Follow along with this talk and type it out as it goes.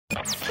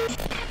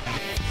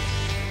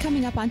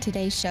Coming up on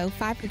today's show,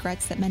 5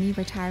 regrets that many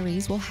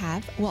retirees will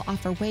have. We'll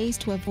offer ways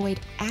to avoid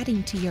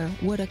adding to your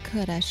woulda,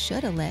 coulda,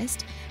 shoulda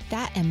list.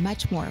 That and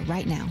much more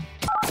right now.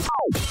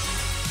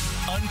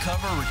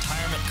 Uncover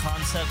retirement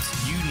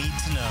concepts you need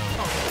to know.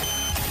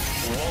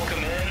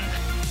 Welcome in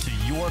to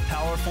Your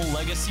Powerful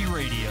Legacy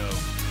Radio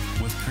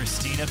with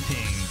Christina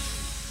Ping.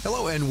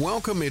 Hello and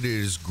welcome. It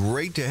is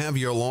great to have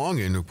you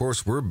along. And of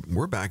course,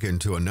 we're back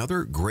into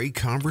another great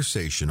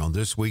conversation on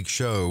this week's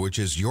show, which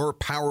is Your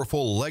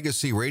Powerful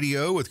Legacy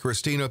Radio with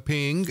Christina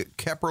Ping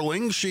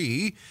Kepperling.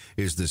 She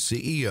is the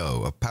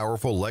CEO of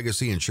Powerful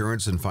Legacy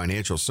Insurance and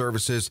Financial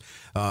Services,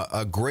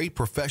 a great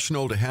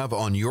professional to have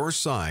on your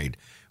side,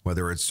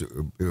 whether it's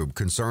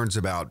concerns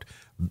about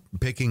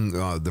picking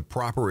the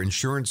proper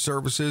insurance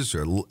services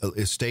or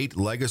estate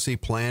legacy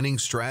planning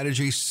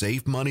strategies,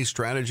 safe money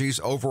strategies,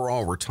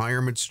 overall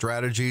retirement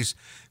strategies.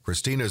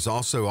 Christina is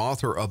also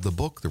author of the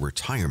book, The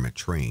Retirement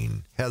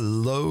Train.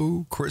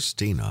 Hello,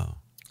 Christina.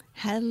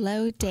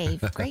 Hello,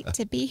 Dave. Great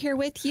to be here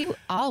with you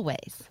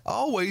always.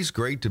 Always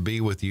great to be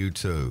with you,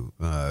 too.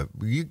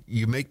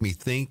 You make me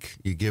think.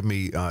 You give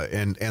me,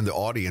 and the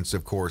audience,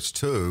 of course,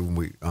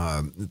 too,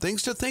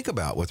 things to think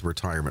about with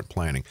retirement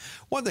planning.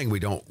 One thing we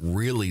don't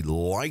really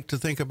like to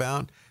think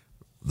about,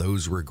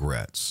 those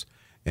regrets.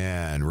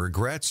 And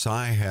regrets,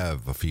 I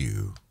have a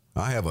few.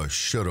 I have a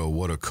shoulda,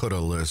 woulda, coulda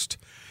list.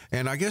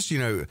 And I guess,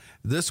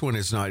 this one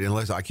is not,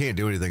 unless I can't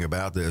do anything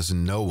about this,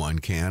 and no one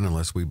can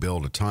unless we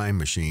build a time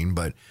machine,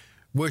 but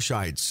wish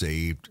I had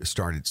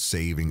started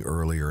saving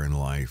earlier in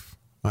life.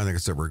 I think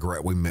it's a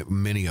regret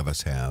many of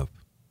us have.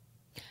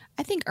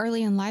 I think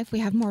early in life we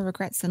have more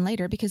regrets than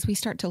later because we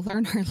start to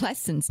learn our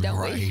lessons, don't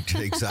we? Right,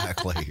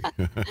 exactly.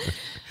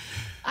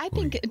 I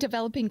think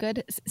developing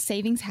good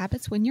savings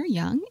habits when you're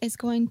young is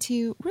going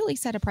to really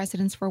set a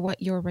precedence for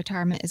what your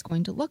retirement is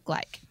going to look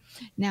like.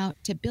 Now,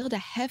 to build a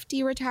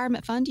hefty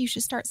retirement fund, you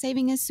should start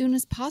saving as soon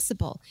as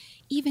possible,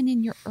 even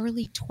in your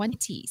early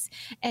 20s.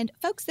 And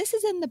folks, this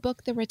is in the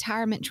book, The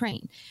Retirement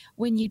Train.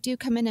 When you do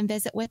come in and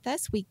visit with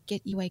us, we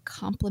get you a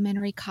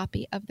complimentary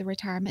copy of The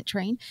Retirement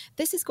Train.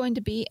 This is going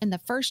to be in the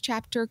first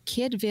chapter,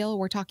 Kidville.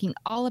 We're talking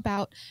all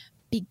about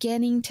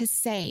beginning to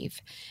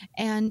save.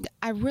 And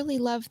I really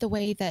love the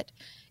way that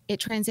it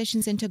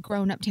transitions into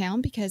grown-up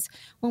town, because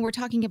when we're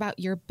talking about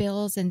your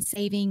bills and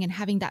saving and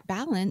having that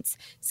balance,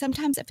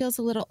 sometimes it feels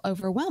a little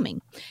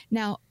overwhelming.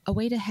 Now, a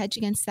way to hedge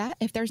against that,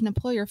 if there's an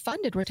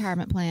employer-funded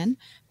retirement plan,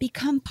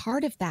 become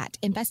part of that.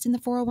 Invest in the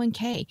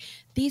 401k.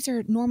 These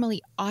are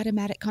normally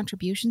automatic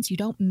contributions. You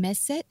don't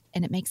miss it,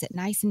 and it makes it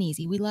nice and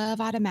easy. We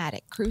love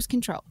automatic cruise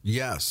control.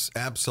 Yes,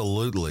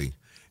 absolutely.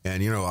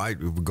 And,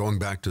 going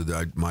back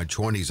to my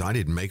 20s, I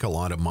didn't make a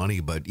lot of money,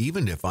 but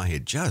even if I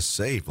had just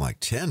saved like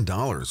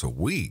 $10 a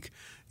week,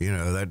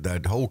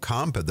 that whole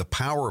the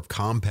power of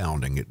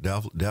compounding, it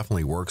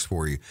definitely works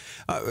for you.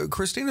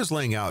 Christina's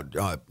laying out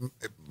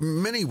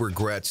many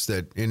regrets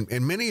that,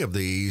 in many of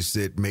these,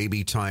 it may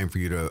be time for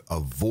you to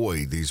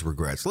avoid these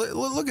regrets.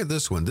 Look at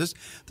this one.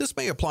 This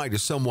may apply to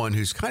someone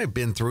who's kind of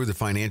been through the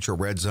financial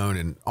red zone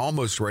and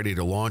almost ready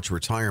to launch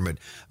retirement.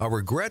 A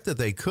regret that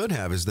they could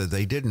have is that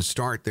they didn't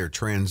start their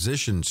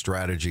transition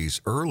strategies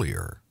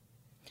earlier.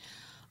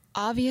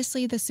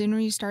 Obviously, the sooner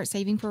you start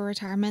saving for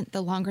retirement,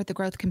 the longer the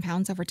growth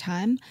compounds over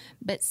time.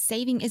 But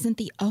saving isn't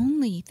the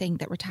only thing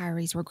that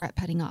retirees regret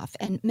putting off.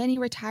 And many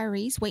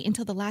retirees wait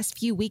until the last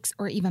few weeks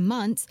or even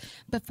months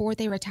before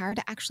they retire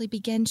to actually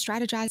begin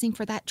strategizing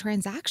for that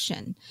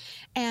transaction.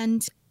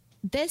 And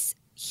this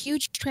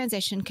huge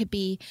transition could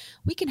be,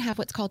 we can have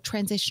what's called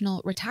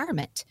transitional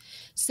retirement.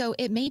 So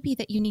it may be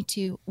that you need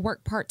to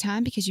work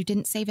part-time because you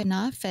didn't save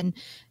enough. And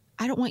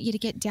I don't want you to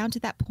get down to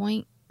that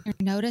point,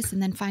 notice,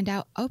 and then find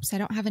out, oops, I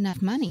don't have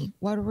enough money.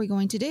 What are we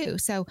going to do?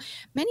 So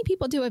many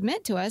people do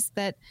admit to us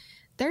that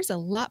there's a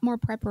lot more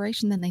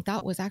preparation than they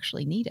thought was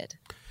actually needed.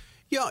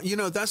 Yeah,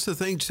 that's the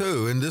thing,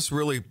 too. And this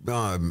really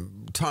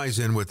ties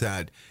in with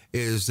that,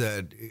 is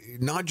that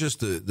not just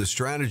the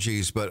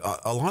strategies, but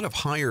a lot of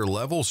higher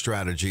level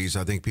strategies,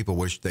 I think people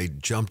wish they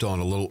jumped on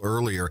a little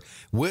earlier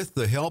with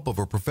the help of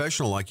a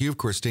professional like you,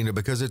 Christina,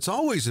 because it's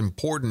always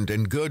important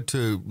and good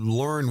to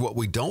learn what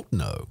we don't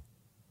know.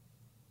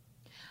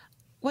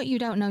 What you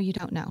don't know, you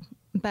don't know.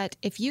 But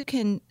if you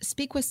can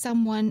speak with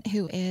someone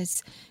who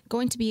is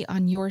going to be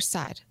on your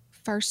side,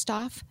 first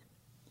off,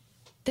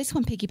 this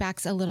one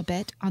piggybacks a little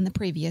bit on the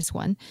previous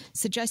one,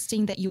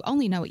 suggesting that you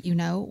only know what you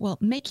know. Well,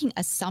 making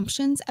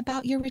assumptions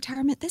about your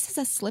retirement, this is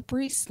a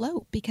slippery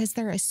slope because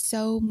there is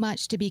so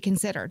much to be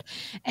considered.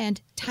 And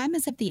time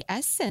is of the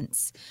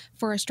essence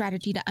for a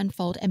strategy to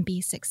unfold and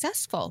be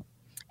successful.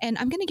 And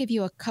I'm going to give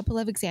you a couple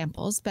of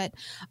examples, but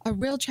a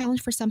real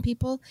challenge for some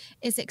people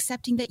is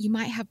accepting that you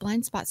might have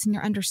blind spots in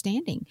your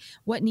understanding.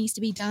 What needs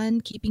to be done,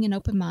 keeping an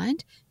open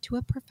mind to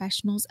a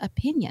professional's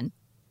opinion.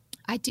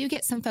 I do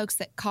get some folks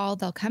that call,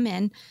 they'll come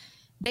in,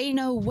 they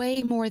know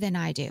way more than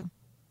I do.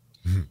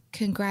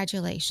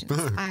 Congratulations.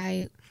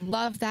 I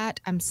love that.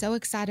 I'm so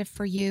excited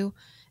for you.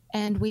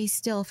 And we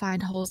still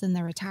find holes in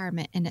their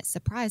retirement, and it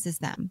surprises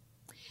them.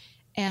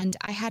 And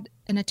I had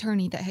an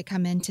attorney that had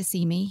come in to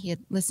see me. He had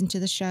listened to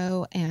the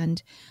show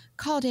and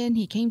called in.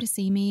 He came to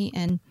see me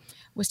and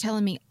was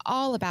telling me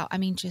all about,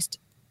 just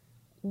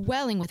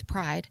welling with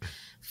pride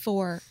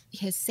for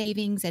his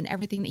savings and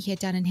everything that he had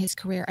done in his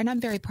career. And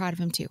I'm very proud of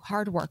him too.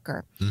 Hard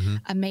worker,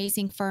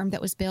 amazing firm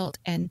that was built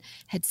and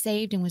had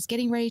saved and was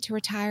getting ready to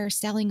retire,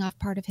 selling off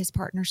part of his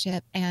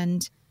partnership.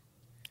 And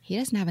he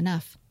doesn't have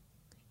enough.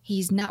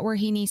 He's not where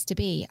he needs to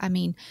be.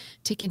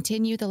 To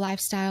continue the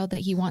lifestyle that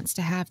he wants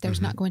to have,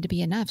 there's not going to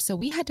be enough. So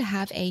we had to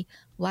have a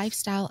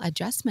lifestyle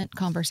adjustment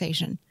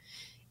conversation.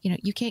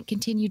 You can't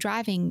continue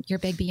driving your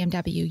big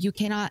BMW. You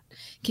cannot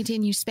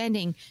continue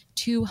spending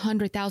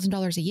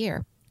 $200,000 a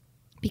year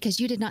because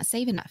you did not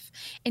save enough.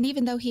 And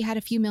even though he had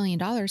a few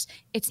 $1,000,000,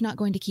 it's not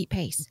going to keep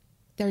pace.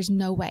 There's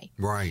no way.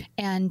 Right.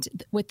 And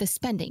with the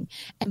spending.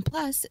 And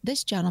plus,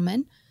 this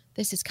gentleman,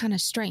 this is kind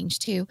of strange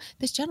too.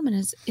 This gentleman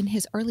is in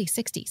his early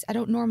 60s. I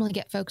don't normally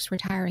get folks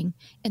retiring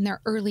in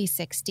their early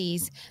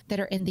 60s that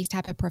are in these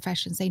type of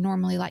professions. They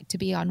normally like to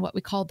be on what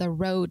we call the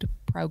road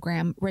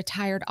program,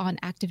 retired on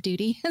active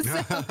duty.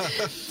 So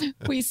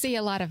we see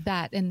a lot of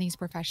that in these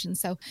professions.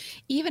 So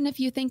even if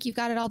you think you've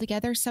got it all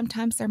together,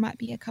 sometimes there might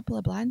be a couple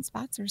of blind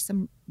spots or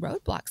some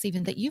roadblocks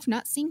even that you've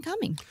not seen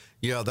coming.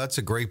 Yeah, that's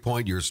a great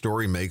point your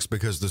story makes,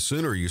 because the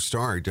sooner you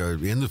start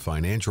in the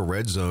financial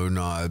red zone,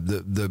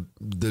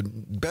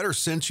 the better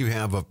sense you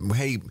have of,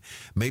 hey,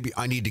 maybe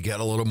I need to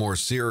get a little more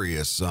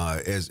serious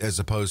as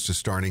opposed to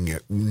starting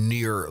at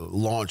near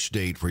launch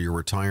date for your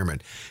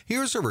retirement.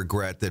 Here's a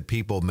regret that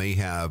people may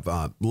have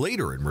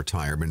later in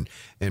retirement,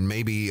 and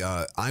maybe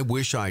I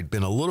wish I'd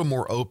been a little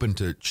more open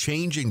to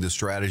changing the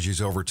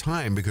strategies over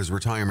time, because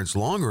retirement's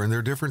longer and there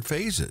are different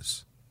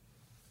phases.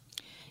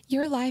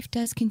 Your life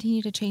does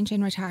continue to change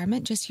in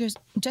retirement, just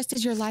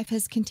as your life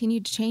has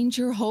continued to change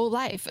your whole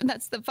life. And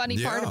that's the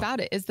funny part about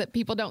it, is that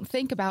people don't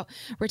think about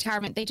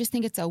retirement. They just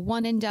think it's a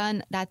one and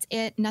done. That's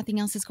it. Nothing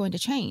else is going to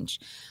change.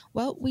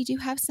 Well, we do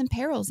have some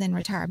perils in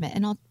retirement,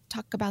 and I'll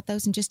talk about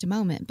those in just a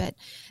moment. But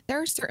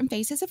there are certain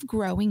phases of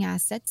growing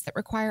assets that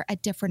require a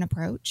different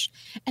approach.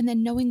 And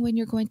then knowing when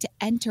you're going to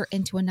enter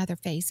into another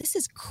phase. This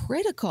is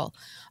critical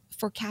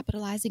for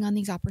capitalizing on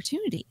these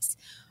opportunities.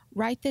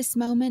 Right this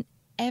moment,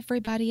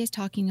 everybody is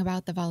talking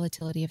about the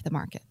volatility of the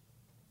market.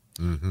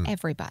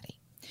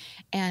 Everybody.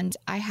 And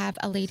I have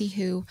a lady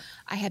who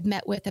I had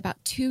met with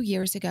about 2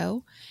 years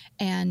ago,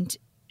 and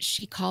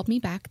she called me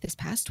back this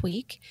past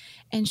week,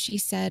 and she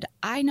said,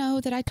 I know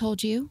that I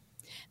told you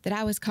that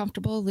I was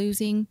comfortable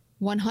losing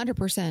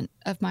 100%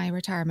 of my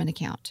retirement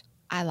account.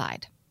 I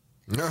lied.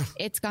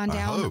 It's gone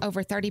down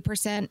over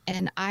 30%,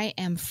 and I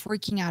am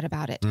freaking out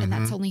about it. And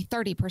that's only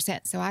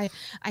 30%. So I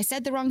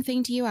said the wrong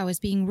thing to you. I was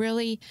being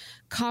really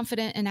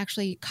confident and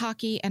actually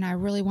cocky, and I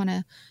really want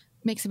to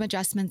make some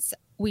adjustments.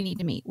 We need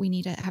to meet. We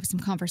need to have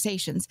some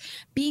conversations.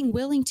 Being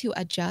willing to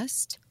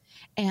adjust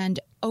and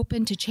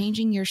open to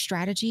changing your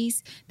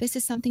strategies, this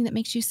is something that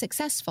makes you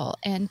successful.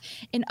 And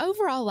in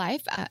overall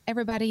life,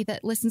 everybody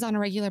that listens on a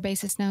regular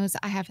basis knows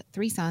I have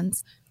 3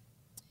 sons.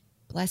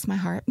 Bless my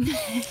heart.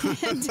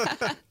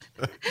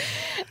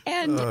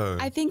 and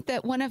I think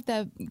that one of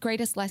the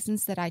greatest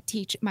lessons that I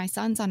teach my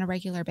sons on a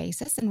regular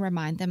basis and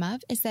remind them of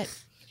is that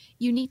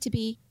you need to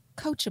be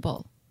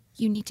coachable.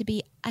 You need to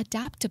be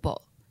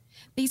adaptable.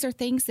 These are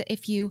things that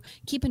if you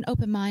keep an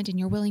open mind and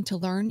you're willing to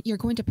learn, you're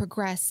going to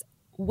progress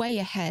way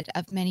ahead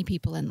of many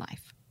people in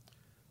life.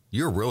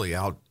 You're really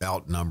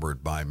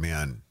outnumbered by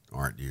men,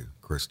 aren't you,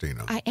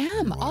 Christina? I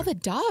am. All the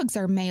dogs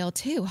are male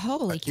too.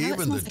 Holy cow! Even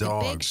it smells the like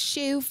dogs. a big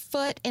shoe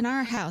foot in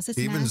our house. It's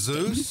even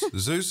nasty.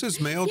 Zeus is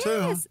male too.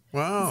 Yes.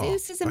 Wow.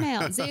 Zeus is a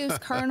male. Zeus,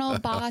 Colonel,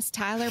 Boss,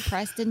 Tyler,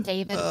 Preston,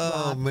 David,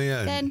 Rob.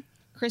 Man. Then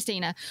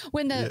Christina.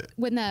 When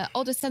the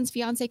oldest son's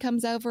fiance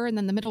comes over, and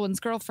then the middle one's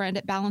girlfriend,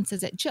 it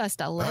balances it just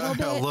a little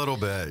bit. A little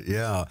bit,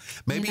 yeah.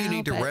 Maybe you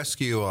need to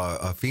rescue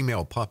a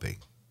female puppy.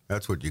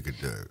 That's what you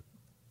could do.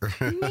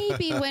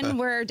 Maybe when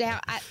we're down,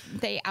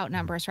 they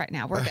outnumber us right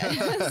now. We're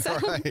good. So,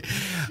 right.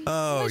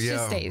 Oh,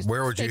 yeah.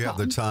 Where would you have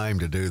the time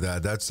to do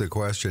that? That's the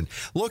question.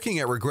 Looking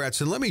at regrets,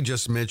 and let me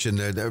just mention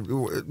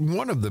that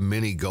one of the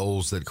many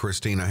goals that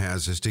Christina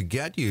has is to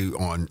get you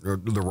on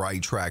the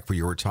right track for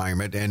your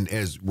retirement and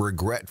as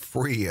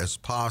regret-free as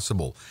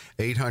possible.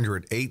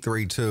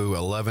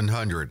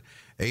 800-832-1100.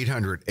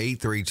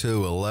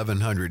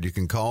 800-832-1100. You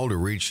can call to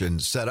reach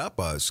and set up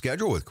a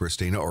schedule with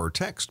Christina, or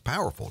text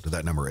POWERFUL to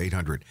that number,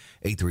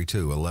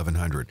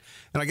 800-832-1100.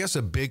 And I guess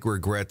a big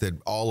regret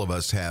that all of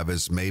us have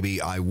is maybe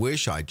I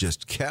wish I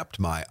just kept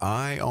my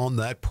eye on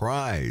that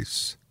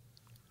prize.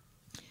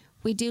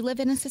 We do live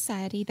in a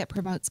society that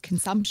promotes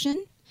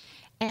consumption.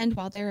 And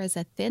while there is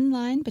a thin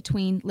line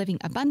between living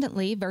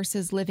abundantly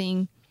versus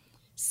living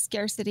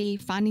scarcity,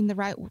 finding the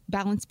right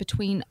balance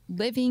between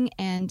living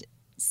and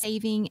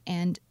saving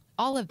and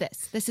all of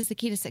this is the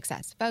key to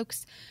success.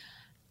 Folks,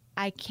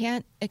 I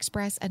can't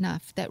express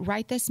enough that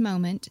right this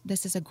moment,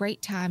 this is a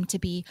great time to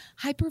be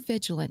hyper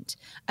vigilant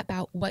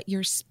about what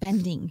you're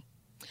spending.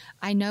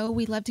 I know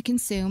we love to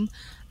consume.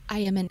 I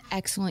am an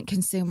excellent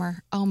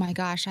consumer. Oh my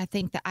gosh, I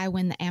think that I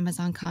win the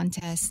Amazon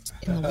contest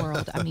in the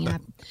world. I mean,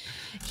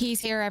 he's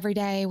here every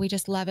day. We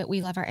just love it.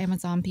 We love our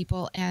Amazon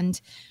people.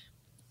 And,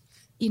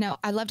 you know,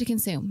 I love to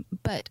consume,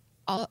 but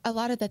a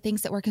lot of the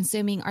things that we're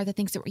consuming are the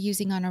things that we're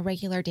using on a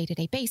regular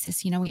day-to-day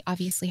basis. You know, we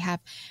obviously have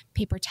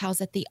paper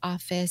towels at the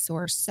office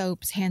or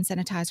soaps, hand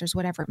sanitizers,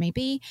 whatever it may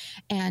be.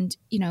 And,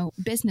 you know,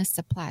 business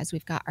supplies.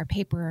 We've got our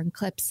paper and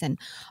clips and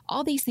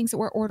all these things that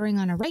we're ordering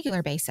on a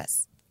regular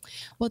basis.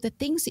 Well, the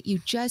things that you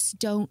just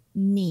don't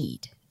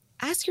need,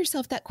 ask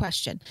yourself that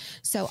question.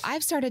 So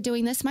I've started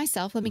doing this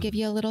myself. Let me give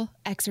you a little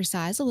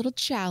exercise, a little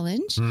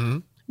challenge. Mm-hmm.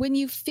 When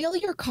you fill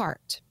your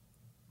cart,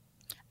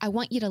 I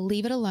want you to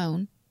leave it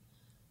alone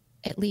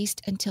at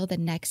least until the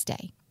next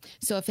day.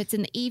 So if it's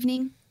in the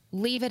evening,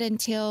 leave it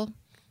until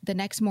the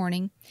next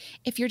morning.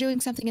 If you're doing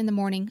something in the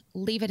morning,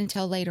 leave it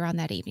until later on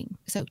that evening.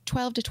 So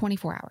 12 to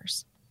 24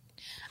 hours.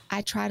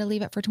 I try to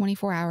leave it for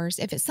 24 hours.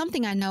 If it's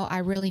something I know I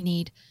really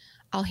need,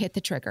 I'll hit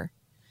the trigger.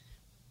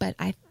 But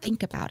I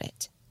think about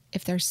it.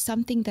 If there's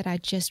something that I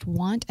just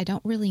want, I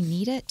don't really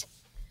need it,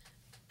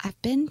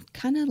 I've been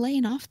kind of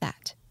laying off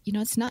that. You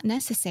know, it's not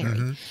necessary.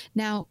 Mm-hmm.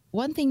 Now,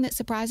 one thing that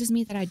surprises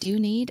me that I do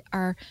need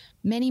are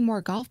many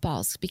more golf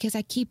balls because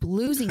I keep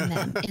losing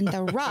them in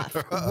the rough.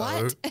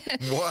 What?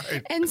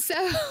 What? And so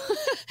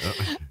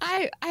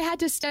I had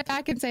to step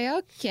back and say,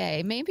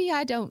 okay, maybe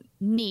I don't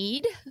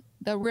need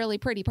the really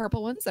pretty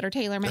purple ones that are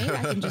tailor-made.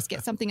 I can just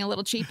get something a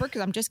little cheaper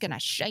because I'm just going to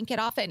shank it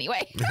off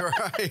anyway.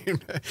 Right.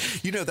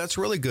 You know, that's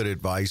really good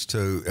advice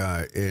too.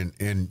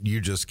 And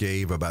you just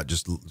gave about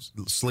just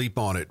sleep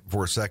on it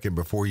for a second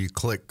before you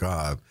click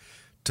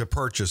to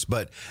purchase.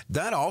 But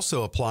that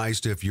also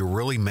applies to if you're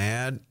really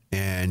mad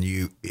and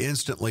you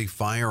instantly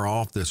fire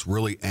off this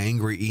really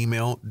angry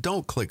email,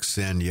 don't click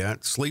send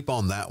yet. Sleep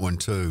on that one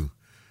too.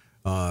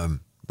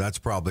 That's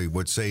probably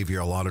would save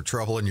you a lot of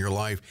trouble in your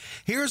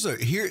life.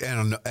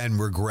 And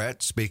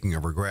regret. Speaking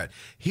of regret,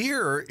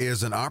 here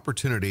is an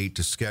opportunity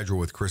to schedule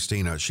with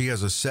Christina. She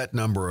has a set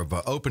number of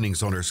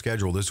openings on her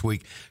schedule this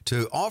week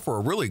to offer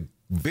a really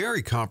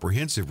very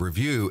comprehensive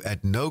review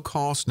at no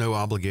cost, no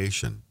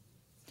obligation.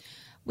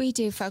 We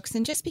do, folks.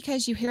 And just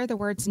because you hear the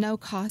words no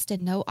cost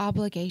and no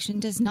obligation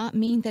does not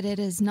mean that it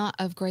is not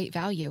of great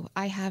value.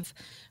 I have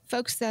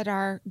folks that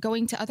are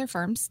going to other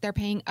firms. They're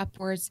paying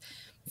upwards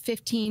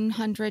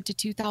 $1,500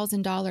 to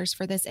 $2,000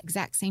 for this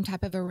exact same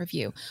type of a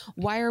review.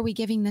 Why are we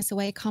giving this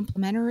away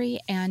complimentary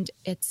and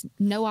it's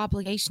no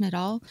obligation at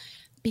all?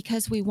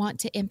 Because we want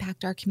to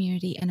impact our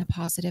community in a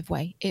positive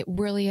way. It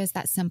really is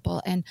that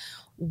simple. And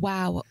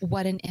wow,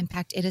 what an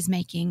impact it is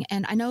making.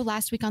 And I know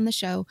last week on the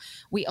show,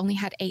 we only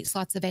had 8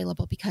 slots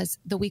available because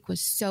the week was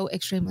so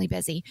extremely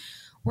busy.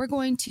 We're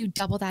going to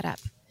double that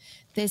up.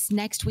 This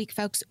next week,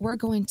 folks, we're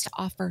going to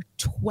offer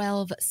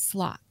 12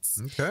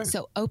 slots. Okay.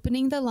 So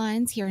opening the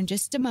lines here in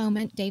just a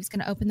moment, Dave's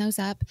going to open those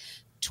up.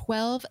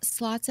 12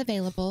 slots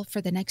available for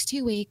the next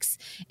 2 weeks.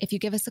 If you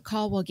give us a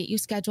call, we'll get you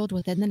scheduled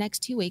within the next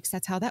 2 weeks.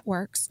 That's how that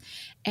works.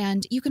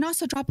 And you can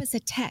also drop us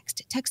a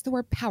text. Text the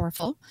word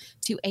powerful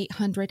to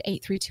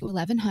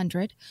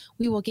 800-832-1100.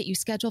 We will get you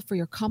scheduled for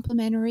your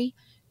complimentary,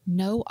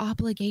 no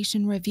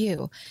obligation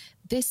review.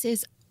 This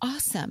is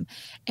awesome.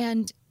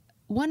 And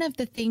one of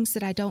the things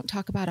that I don't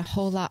talk about a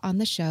whole lot on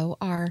the show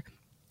are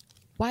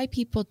why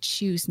people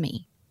choose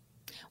me.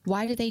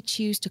 Why do they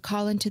choose to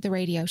call into the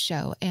radio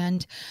show?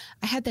 And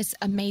I had this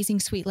amazing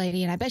sweet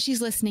lady, and I bet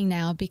she's listening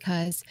now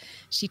because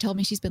she told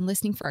me she's been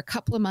listening for a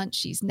couple of months.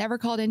 She's never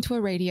called into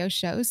a radio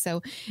show.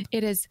 So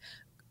it is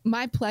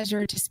my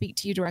pleasure to speak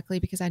to you directly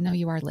because I know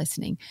you are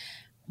listening.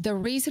 The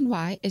reason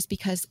why is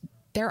because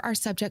there are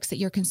subjects that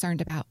you're concerned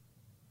about.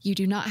 You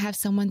do not have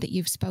someone that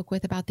you've spoke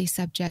with about these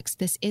subjects.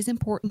 This is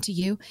important to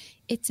you.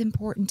 It's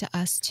important to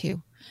us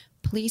too.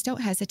 Please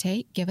don't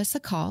hesitate. Give us a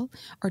call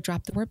or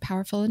drop the word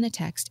powerful in a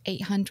text,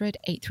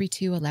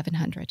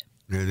 800-832-1100.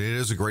 It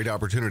is a great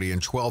opportunity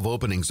and 12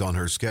 openings on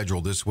her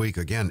schedule this week.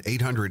 Again,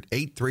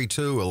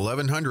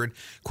 800-832-1100.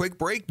 Quick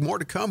break. More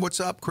to come.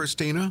 What's up,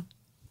 Christina?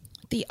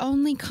 The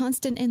only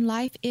constant in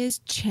life is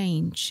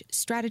change.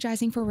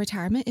 Strategizing for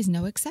retirement is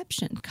no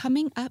exception.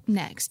 Coming up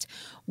next,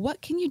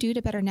 what can you do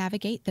to better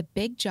navigate the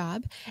big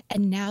job?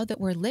 And now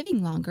that we're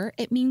living longer,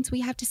 it means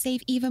we have to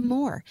save even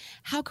more.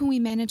 How can we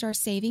manage our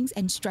savings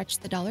and stretch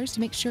the dollars to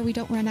make sure we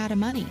don't run out of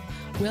money?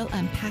 We'll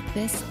unpack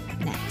this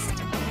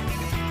next.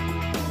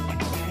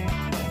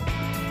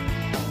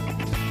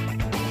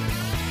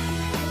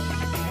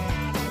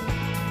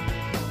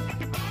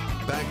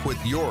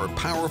 With your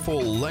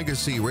Powerful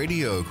Legacy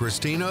Radio,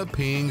 Christina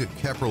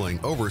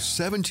Ping-Kepperling, over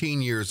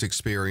 17 years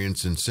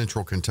experience in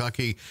Central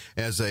Kentucky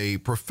as a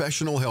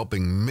professional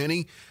helping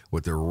many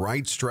with the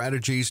right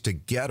strategies to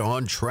get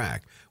on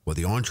track with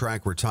the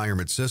on-track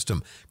retirement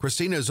system.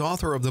 Christina is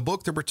author of the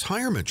book, The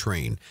Retirement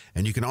Train,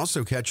 and you can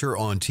also catch her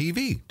on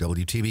TV,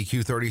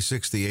 WTBQ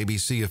 36, the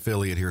ABC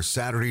affiliate here,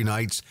 Saturday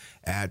nights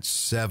at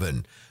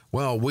 7.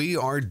 Well, we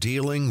are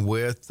dealing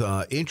with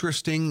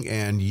interesting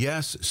and,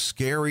 yes,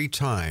 scary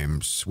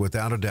times,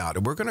 without a doubt.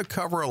 And we're going to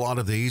cover a lot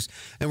of these,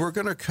 and we're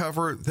going to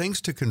cover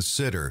things to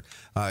consider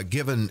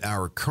given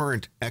our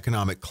current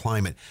economic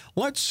climate.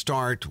 Let's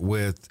start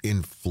with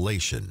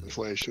inflation.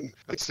 Inflation.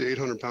 That's the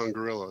 800-pound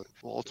gorilla.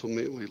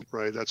 Ultimately,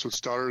 right, that's what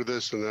started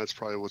this, and that's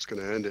probably what's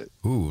going to end it.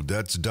 Ooh,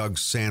 that's Doug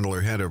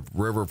Sandler, head of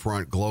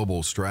Riverfront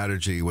Global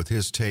Strategy, with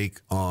his take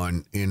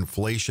on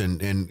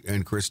inflation.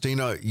 And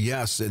Christina,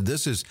 yes,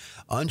 this is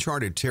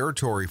uncharted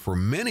territory for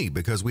many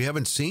because we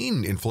haven't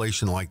seen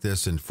inflation like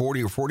this in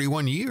 40 or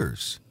 41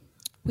 years.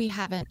 We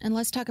haven't. And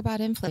let's talk about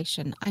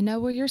inflation. I know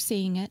where you're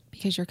seeing it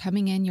because you're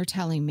coming in, you're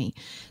telling me.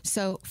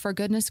 So for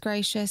goodness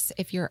gracious,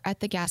 if you're at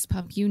the gas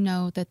pump, you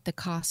know that the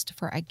cost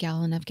for a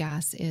gallon of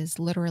gas is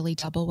literally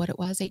double what it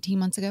was 18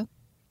 months ago.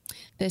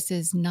 This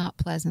is not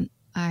pleasant.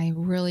 I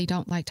really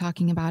don't like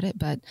talking about it,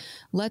 but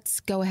let's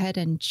go ahead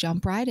and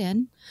jump right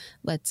in.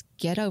 Let's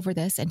get over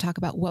this and talk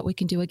about what we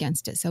can do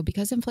against it. So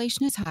because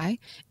inflation is high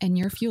and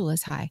your fuel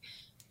is high,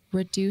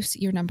 reduce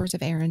your numbers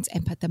of errands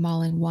and put them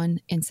all in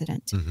one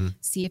incident. Mm-hmm.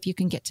 See if you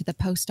can get to the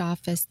post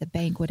office, the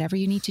bank, whatever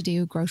you need to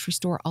do, grocery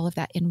store, all of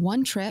that in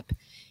one trip,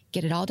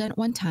 get it all done at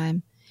one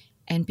time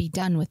and be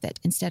done with it.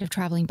 Instead of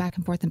traveling back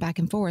and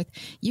forth,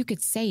 you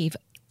could save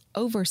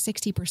over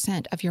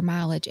 60% of your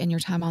mileage and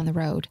your time on the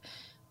road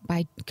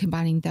by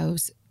combining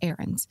those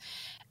errands.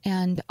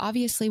 And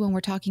obviously, when we're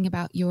talking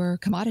about your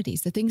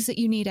commodities, the things that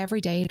you need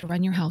every day to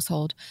run your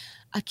household,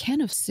 a can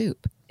of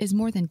soup is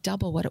more than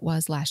double what it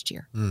was last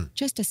year.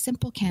 Just a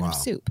simple can of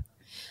soup,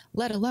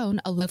 let alone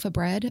a loaf of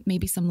bread,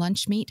 maybe some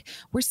lunch meat.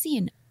 We're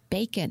seeing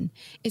bacon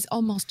is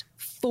almost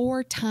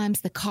 4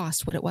 times the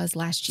cost what it was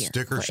last year.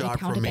 Sticker shock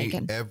for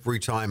me every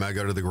time I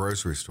go to the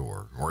grocery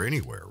store or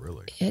anywhere,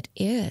 really. It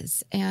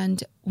is.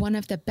 And one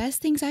of the best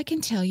things I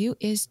can tell you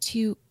is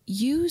to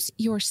use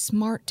your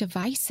smart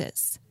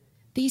devices.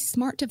 These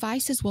smart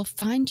devices will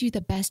find you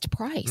the best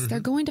price. Mm-hmm. They're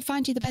going to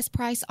find you the best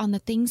price on the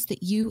things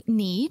that you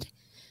need.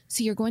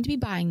 So you're going to be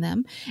buying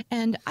them.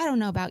 And I don't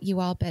know about you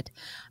all, but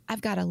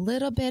I've got a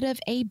little bit of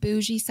a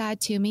bougie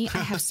side to me. I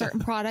have certain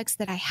products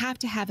that I have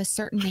to have a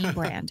certain name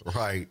brand.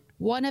 Right.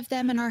 One of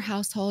them in our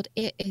household,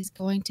 it is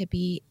going to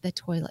be the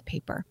toilet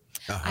paper.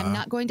 I'm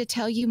not going to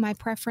tell you my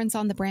preference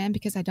on the brand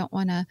because I don't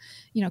want to,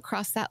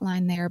 cross that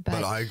line there.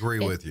 But I agree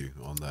with you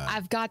on that.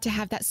 I've got to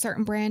have that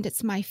certain brand.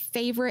 It's my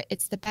favorite.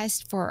 It's the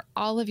best for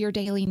all of your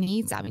daily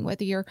needs. I mean,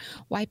 whether you're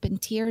wiping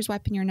tears,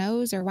 wiping your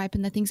nose, or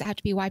wiping the things that have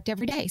to be wiped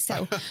every day.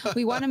 So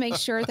we want to make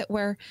sure that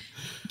we're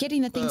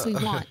getting the things we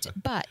want,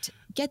 but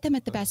get them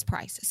at the best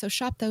price. So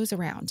shop those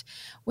around.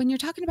 When you're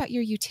talking about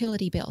your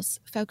utility bills,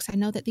 folks, I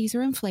know that these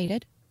are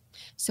inflated.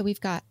 So we've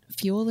got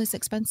fuel is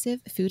expensive,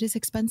 food is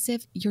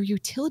expensive, your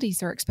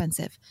utilities are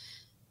expensive.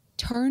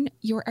 Turn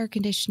your air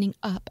conditioning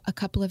up a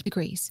couple of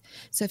degrees.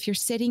 So if you're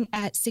sitting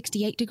at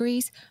 68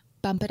 degrees,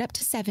 bump it up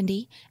to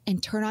 70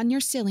 and turn on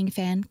your ceiling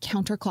fan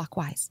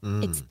counterclockwise.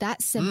 It's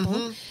that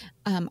simple.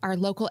 Mm-hmm. Our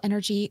local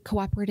energy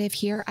cooperative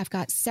here, I've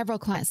got several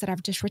clients that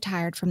I've just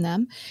retired from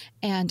them.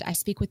 And I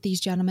speak with these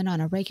gentlemen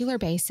on a regular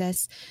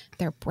basis.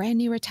 They're brand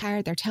new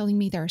retired. They're telling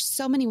me there are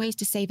so many ways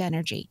to save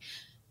energy.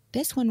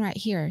 This one right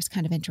here is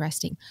kind of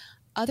interesting.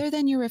 Other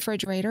than your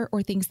refrigerator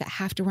or things that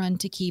have to run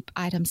to keep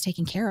items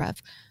taken care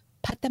of,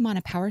 put them on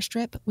a power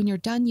strip. When you're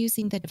done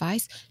using the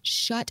device,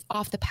 shut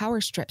off the power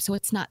strip so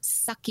it's not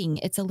sucking.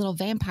 It's a little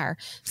vampire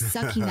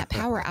sucking that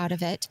power out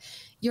of it.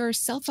 Your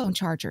cell phone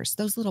chargers,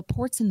 those little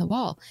ports in the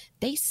wall,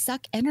 they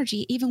suck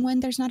energy even when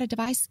there's not a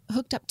device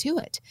hooked up to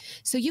it.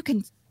 So you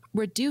can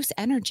reduce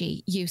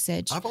energy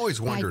usage. I've always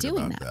wondered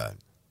about that.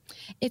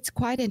 It's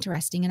quite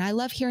interesting. And I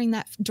love hearing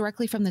that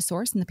directly from the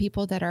source and the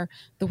people that are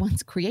the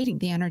ones creating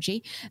the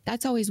energy.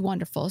 That's always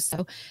wonderful.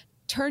 So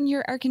turn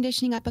your air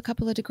conditioning up a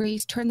couple of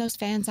degrees, turn those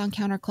fans on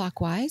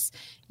counterclockwise.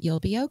 You'll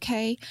be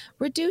okay.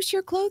 Reduce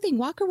your clothing.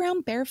 Walk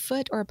around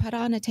barefoot or put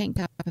on a tank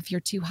top if you're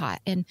too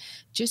hot and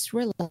just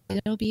relax.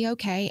 It'll be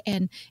okay.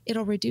 And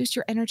it'll reduce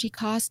your energy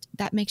cost.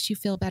 That makes you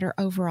feel better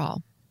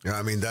overall.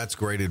 I mean, that's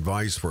great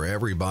advice for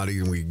everybody,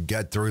 and we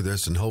get through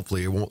this, and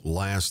hopefully it won't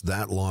last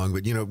that long.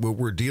 But,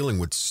 we're dealing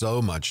with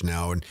so much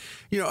now. And,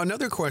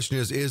 another question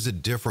is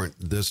it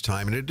different this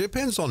time? And it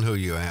depends on who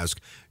you ask.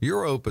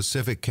 Euro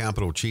Pacific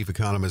Capital chief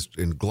economist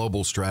and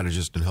global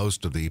strategist and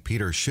host of the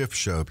Peter Schiff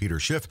Show, Peter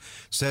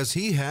Schiff, says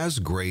he has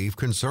grave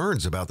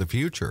concerns about the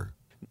future.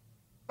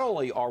 Not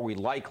only are we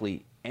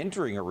likely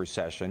entering a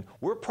recession,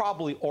 we're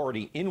probably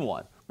already in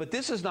one. But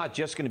this is not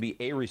just going to be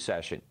a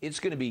recession. It's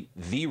going to be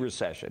the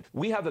recession.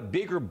 We have a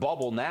bigger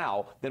bubble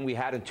now than we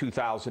had in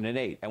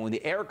 2008. And when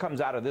the air comes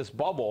out of this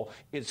bubble,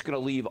 it's going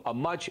to leave a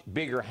much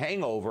bigger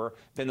hangover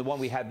than the one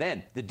we had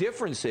then. The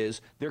difference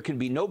is there can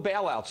be no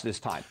bailouts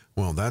this time.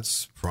 Well,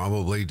 that's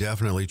probably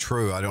definitely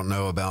true. I don't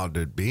know about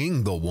it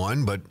being the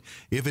one, but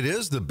if it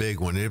is the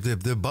big one, if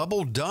the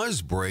bubble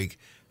does break,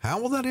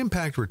 how will that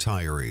impact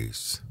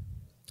retirees?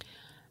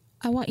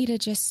 I want you to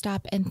just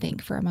stop and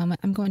think for a moment.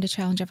 I'm going to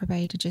challenge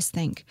everybody to just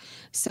think.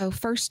 So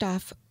first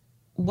off,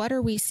 what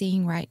are we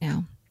seeing right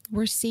now?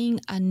 we're seeing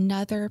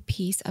another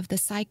piece of the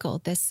cycle.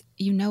 This,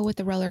 you know what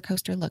the roller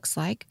coaster looks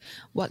like.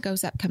 What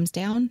goes up comes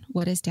down.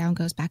 What is down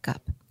goes back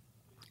up.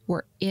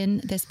 We're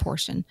in this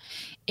portion.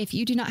 If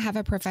you do not have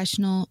a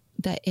professional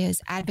that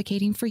is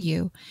advocating for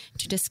you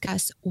to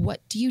discuss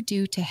what do you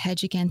do to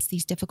hedge against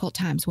these difficult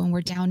times when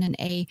we're down in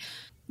a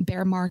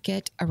bear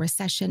market, a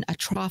recession, a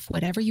trough,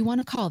 whatever you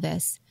want to call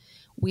this,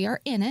 we are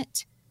in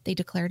it. They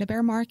declared a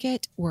bear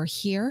market. We're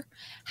here.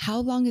 How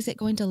long is it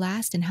going to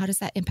last, and how does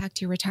that impact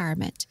your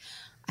retirement?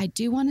 I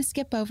do want to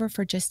skip over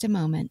for just a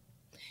moment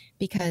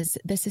because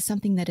this is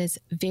something that is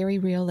very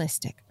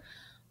realistic.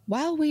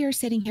 While we are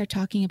sitting here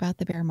talking about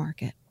the bear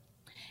market,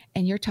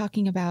 and you're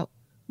talking about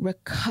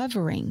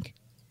recovering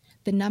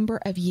the number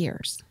of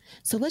years.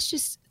 So let's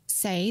just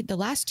say the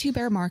last two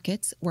bear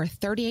markets were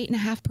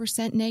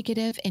 38.5%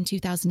 negative in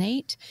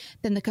 2008.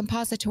 Then the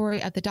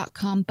compository of the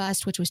dot-com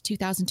bust, which was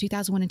 2000,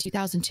 2001, and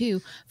 2002,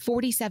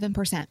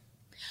 47%.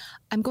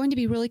 I'm going to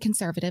be really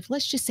conservative.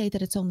 Let's just say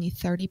that it's only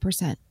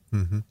 30%.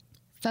 Mm-hmm.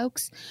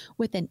 Folks,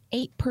 with an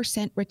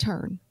 8%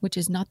 return, which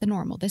is not the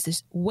normal, this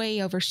is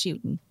way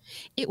overshooting.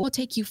 It will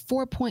take you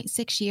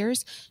 4.6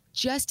 years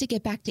just to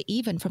get back to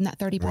even from that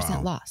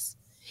 30% loss.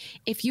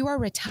 If you are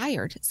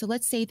retired, so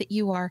let's say that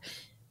you are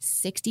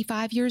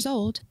 65 years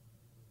old,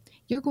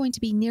 you're going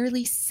to be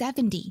nearly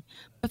 70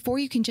 before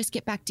you can just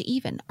get back to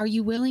even. Are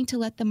you willing to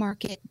let the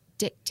market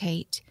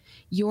dictate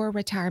your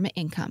retirement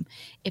income?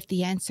 If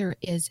the answer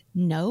is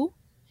no,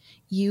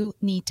 you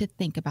need to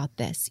think about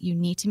this. You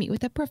need to meet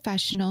with a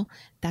professional.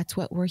 That's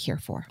what we're here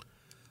for.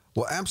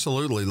 Well,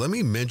 absolutely. Let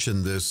me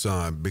mention this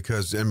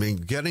because, I mean,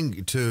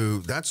 getting to,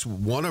 that's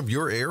one of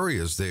your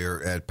areas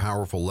there at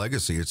Powerful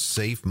Legacy. It's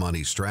safe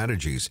money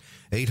strategies.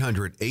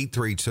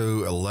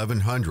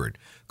 800-832-1100.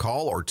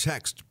 Call or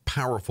text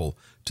Powerful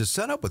to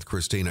set up with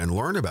Christina and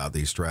learn about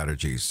these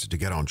strategies to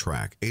get on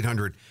track.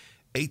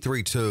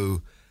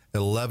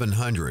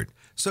 800-832-1100.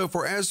 So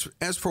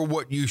as for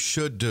what you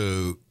should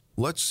do,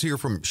 let's hear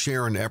from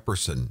Sharon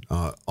Epperson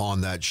on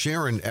that.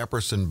 Sharon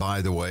Epperson,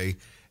 by the way,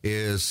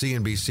 is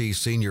CNBC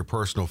Senior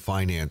Personal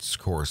Finance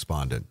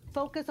Correspondent.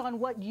 Focus on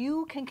what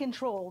you can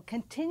control.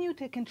 Continue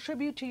to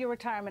contribute to your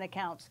retirement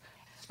accounts.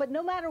 But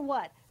no matter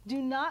what,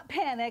 do not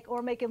panic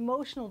or make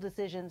emotional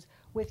decisions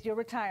with your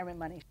retirement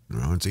money.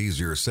 Well, it's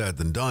easier said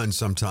than done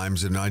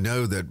sometimes. And I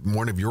know that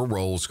one of your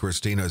roles,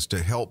 Christina, is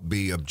to help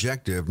be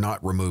objective,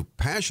 not remove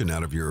passion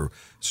out of your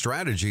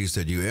strategies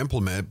that you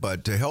implement,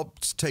 but to help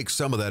take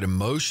some of that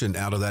emotion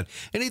out of that.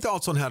 Any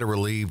thoughts on how to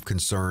relieve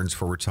concerns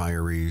for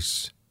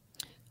retirees?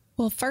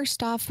 Well,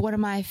 first off, one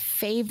of my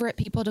favorite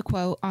people to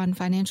quote on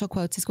financial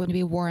quotes is going to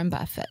be Warren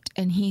Buffett.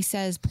 And he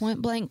says,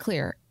 point blank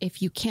clear,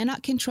 if you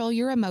cannot control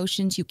your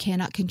emotions, you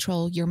cannot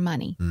control your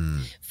money.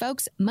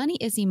 Folks, money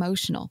is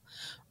emotional.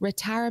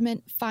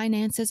 Retirement,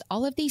 finances,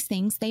 all of these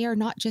things, they are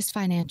not just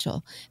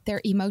financial.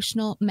 They're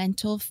emotional,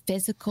 mental,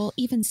 physical,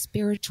 even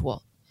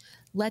spiritual.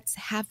 Let's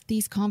have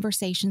these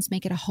conversations,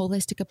 make it a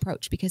holistic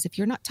approach, because if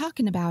you're not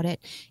talking about it,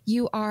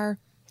 you are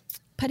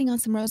putting on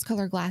some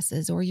rose-colored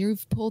glasses, or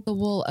you've pulled the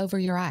wool over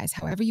your eyes.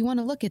 However you want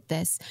to look at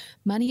this,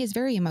 money is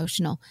very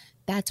emotional.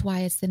 That's why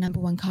it's the number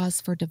one cause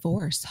for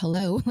divorce.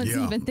 Hello, let's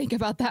even think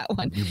about that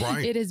one.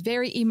 Right. It is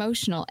very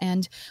emotional.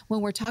 And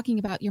when we're talking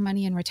about your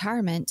money in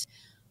retirement,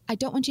 I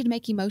don't want you to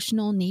make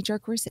emotional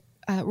knee-jerk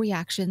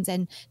reactions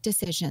and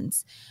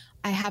decisions.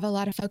 I have a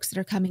lot of folks that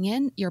are coming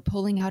in. You're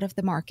pulling out of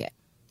the market.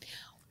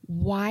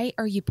 Why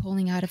are you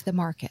pulling out of the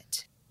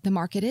market? The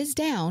market is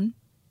down,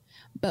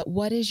 but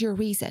what is your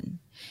reason?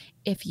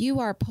 If you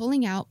are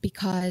pulling out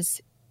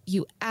because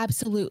you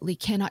absolutely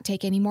cannot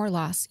take any more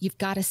loss, you've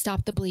got to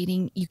stop the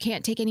bleeding. You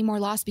can't take any more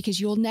loss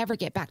because you'll never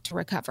get back to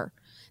recover.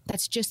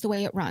 That's just the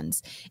way it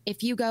runs.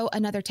 If you go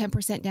another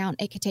 10% down,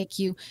 it could take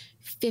you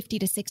 50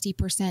 to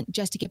 60%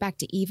 just to get back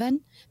to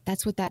even.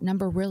 That's what that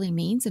number really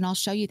means. And I'll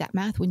show you that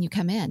math when you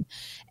come in.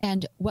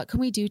 And what can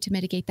we do to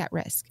mitigate that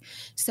risk?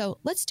 So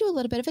let's do a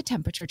little bit of a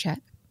temperature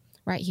check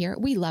right here.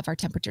 We love our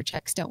temperature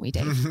checks, don't we,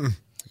 Dave?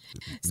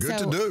 Good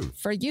to do.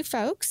 For you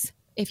folks,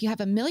 if you have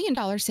 $1 million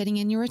sitting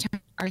in your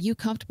retirement, are you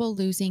comfortable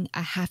losing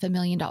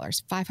 $500,000,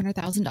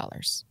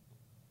 $500,000?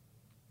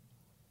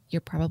 You're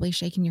probably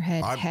shaking your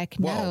head. Heck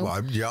no. Well,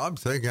 I'm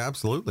thinking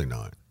absolutely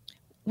not.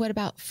 What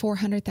about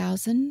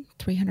 400,000,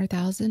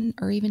 300,000,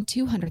 or even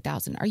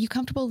 200,000? Are you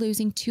comfortable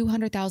losing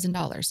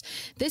 $200,000?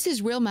 This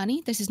is real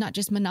money. This is not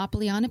just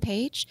Monopoly on a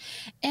page.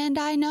 And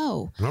I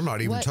know. And I'm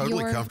not even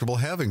totally comfortable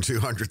having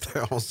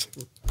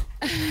 200,000.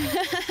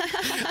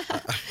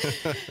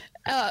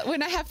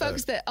 When I have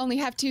folks that only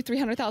have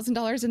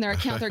 $300,000 in their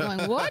account, they're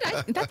going, what?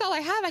 That's all I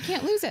have. I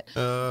can't lose it.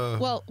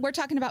 Well, we're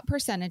talking about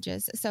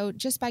percentages. So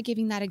just by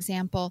giving that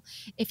example,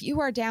 if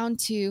you are down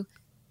to,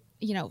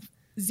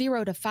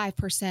 0 to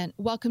 5%,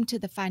 welcome to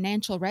the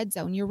financial red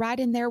zone. You're right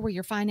in there where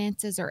your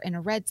finances are in a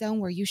red zone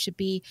where you should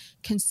be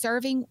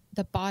conserving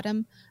the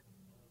bottom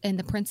and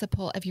the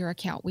principal of your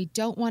account. We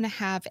don't want to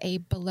have a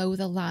below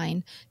the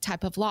line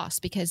type of loss,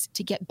 because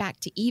to get back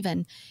to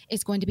even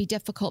is going to be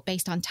difficult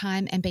based on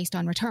time and based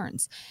on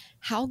returns.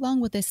 How long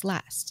will this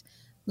last?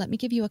 Let me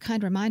give you a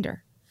kind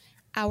reminder.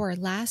 Our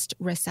last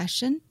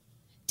recession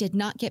did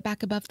not get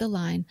back above the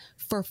line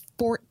for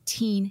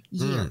 14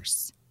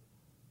 years.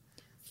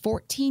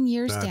 14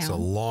 years down. That's a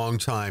long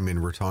time in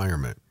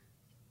retirement.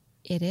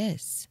 It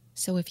is.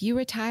 So if you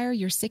retire,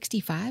 you're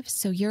 65,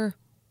 so you're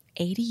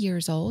 80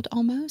 years old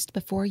almost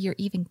before you're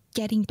even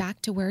getting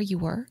back to where you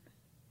were.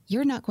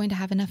 You're not going to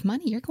have enough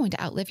money. You're going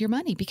to outlive your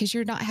money because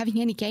you're not having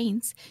any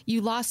gains.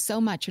 You lost so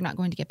much, you're not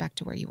going to get back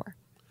to where you were.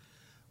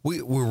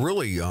 We're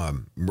really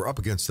we're up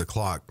against the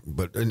clock,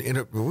 but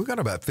we've got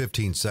about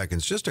 15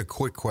 seconds. Just a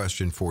quick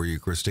question for you,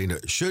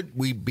 Christina. Should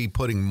we be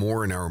putting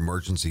more in our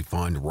emergency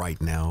fund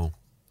right now?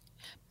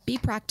 Be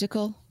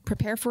practical.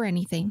 Prepare for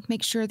anything.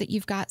 Make sure that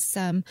you've got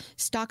some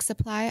stock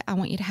supply. I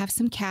want you to have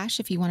some cash.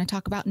 If you want to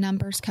talk about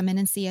numbers, come in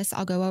and see us.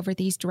 I'll go over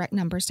these direct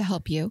numbers to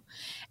help you.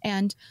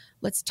 And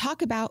let's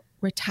talk about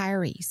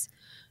retirees.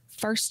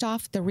 First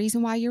off, the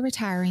reason why you're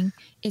retiring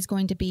is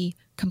going to be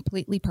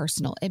completely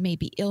personal. It may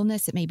be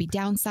illness. It may be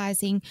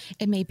downsizing.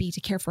 It may be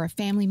to care for a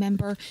family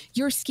member.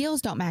 Your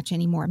skills don't match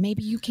anymore.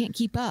 Maybe you can't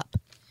keep up.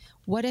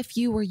 What if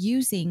you were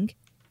using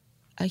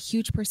a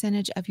huge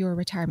percentage of your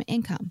retirement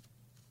income?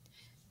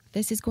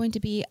 This is going to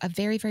be a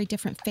very, very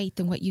different fate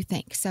than what you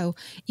think. So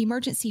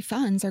emergency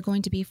funds are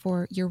going to be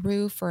for your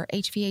roof or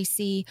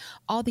HVAC,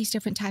 all these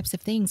different types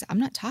of things. I'm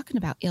not talking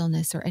about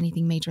illness or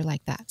anything major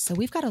like that. So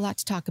we've got a lot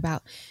to talk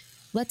about.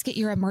 Let's get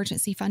your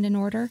emergency fund in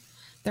order.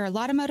 There are a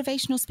lot of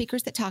motivational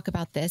speakers that talk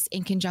about this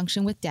in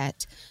conjunction with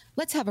debt.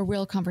 Let's have a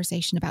real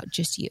conversation about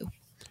just you.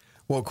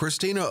 Well,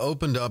 Christina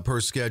opened up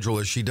her schedule,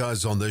 as she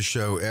does on this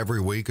show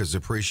every week, as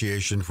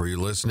appreciation for you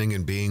listening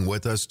and being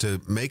with us,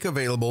 to make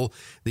available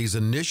these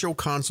initial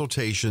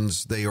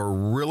consultations. They are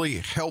really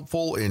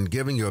helpful in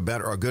giving you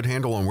a good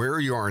handle on where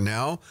you are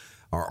now.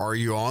 Are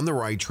you on the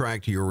right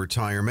track to your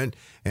retirement?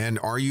 And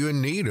are you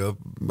in need of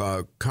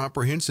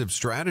comprehensive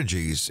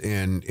strategies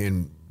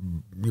in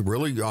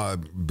really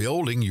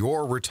building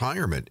your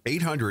retirement?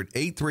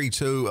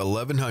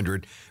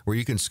 800-832-1100, where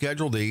you can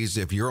schedule these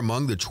if you're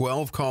among the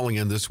 12 calling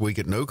in this week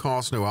at no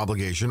cost, no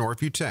obligation, or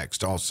if you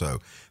text also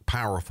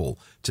POWERFUL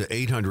to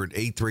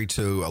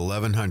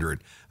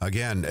 800-832-1100.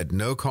 Again, at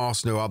no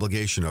cost, no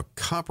obligation, a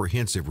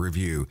comprehensive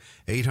review,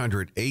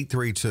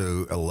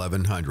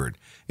 800-832-1100.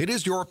 It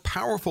is your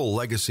Powerful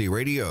Legacy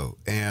Radio,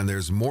 and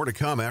there's more to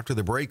come after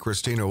the break.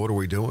 Christina, what are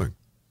we doing?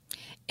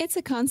 It's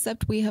a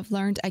concept we have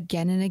learned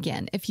again and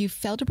again. If you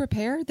fail to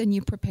prepare, then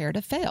you prepare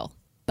to fail.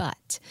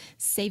 But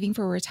saving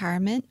for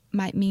retirement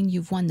might mean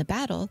you've won the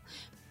battle,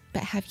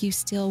 but have you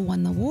still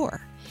won the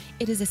war?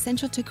 It is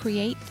essential to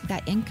create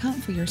that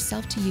income for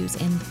yourself to use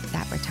in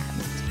that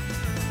retirement.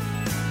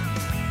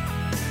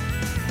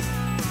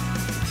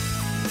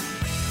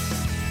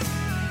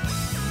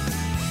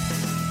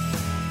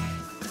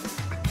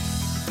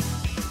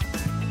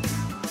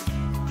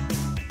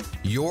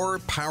 Your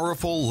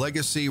Powerful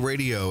Legacy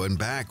Radio, and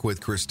back with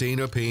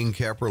Christina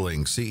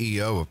Ping-Kepperling,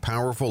 CEO of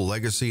Powerful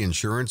Legacy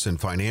Insurance and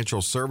Financial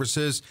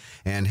Services,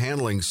 and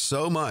handling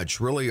so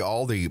much, really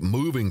all the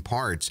moving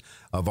parts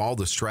of all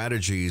the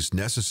strategies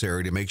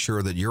necessary to make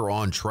sure that you're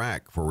on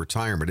track for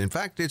retirement. In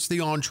fact, it's the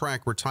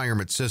on-track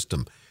retirement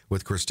system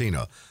with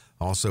Christina.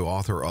 Also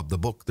author of the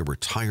book, The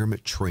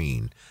Retirement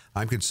Train.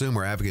 I'm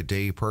consumer advocate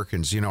Dave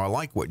Perkins. You know, I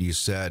like what you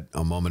said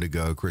a moment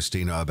ago,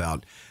 Christina,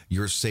 about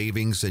your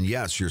savings. And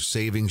yes, your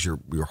savings, your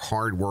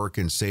hard work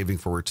and saving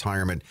for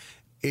retirement.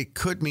 It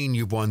could mean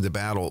you've won the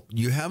battle.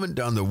 You haven't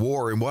done the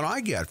war. And what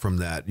I get from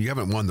that, you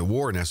haven't won the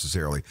war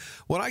necessarily.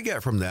 What I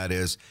get from that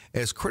is,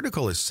 as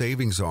critical as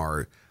savings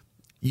are,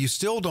 you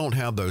still don't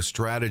have those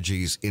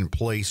strategies in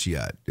place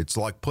yet. It's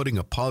like putting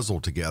a puzzle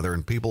together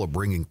and people are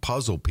bringing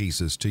puzzle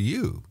pieces to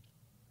you.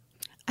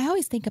 I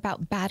always think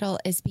about battle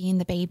as being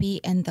the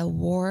baby and the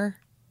war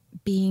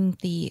being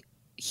the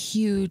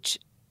huge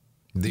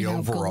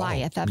overall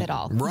Goliath of it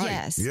all. Right.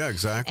 Yes. Yeah,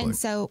 exactly. And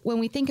so when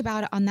we think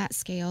about it on that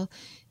scale,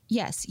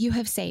 yes, you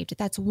have saved.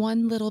 That's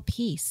one little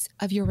piece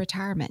of your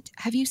retirement.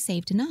 Have you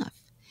saved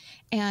enough?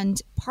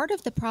 And part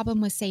of the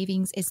problem with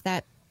savings is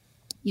that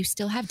you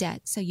still have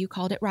debt. So you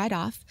called it right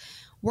off.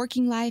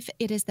 Working life,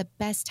 it is the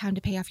best time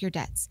to pay off your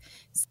debts.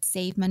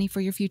 Save money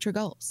for your future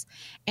goals.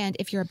 And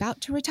if you're about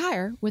to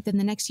retire within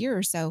the next year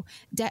or so,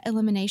 debt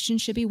elimination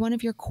should be one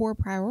of your core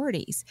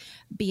priorities.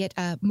 Be it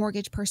a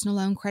mortgage, personal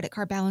loan, credit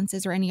card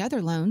balances, or any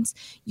other loans,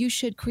 you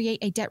should create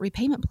a debt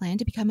repayment plan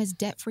to become as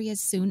debt-free as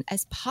soon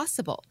as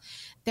possible.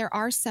 There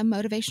are some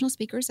motivational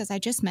speakers, as I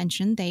just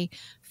mentioned, they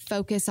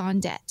focus on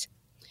debt.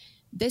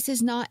 This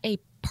is not a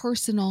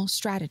personal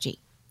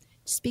strategy.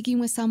 Speaking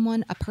with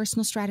someone, a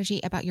personal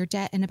strategy about your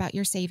debt and about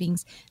your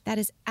savings, that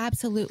is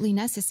absolutely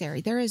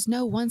necessary. There is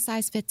no one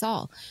size fits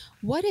all.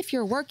 What if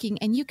you're working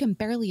and you can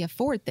barely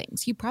afford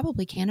things? You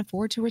probably can't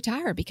afford to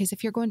retire, because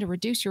if you're going to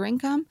reduce your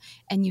income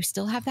and you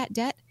still have that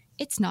debt,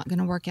 it's not going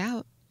to work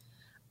out.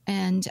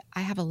 And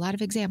I have a lot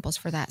of examples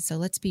for that. So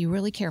let's be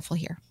really careful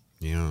here.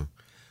 Yeah.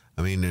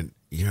 I mean,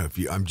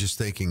 I'm just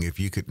thinking, if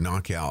you could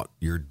knock out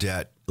your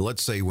debt,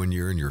 let's say when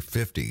you're in your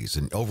 50s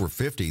and over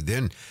 50,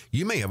 then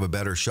you may have a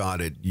better shot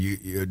at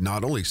you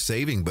not only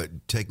saving, but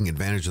taking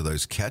advantage of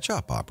those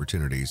catch-up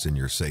opportunities in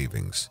your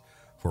savings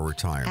for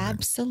retirement.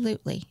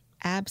 Absolutely.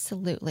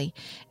 Absolutely.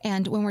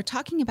 And when we're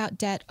talking about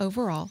debt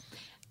overall,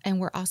 and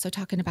we're also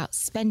talking about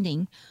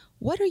spending,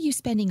 what are you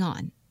spending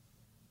on?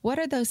 What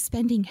are those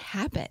spending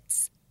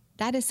habits?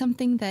 That is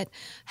something that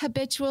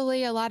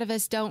habitually a lot of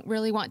us don't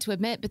really want to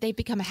admit, but they've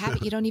become a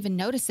habit. You don't even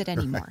notice it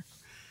anymore.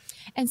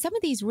 And some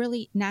of these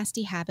really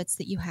nasty habits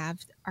that you have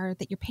are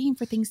that you're paying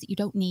for things that you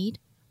don't need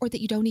or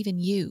that you don't even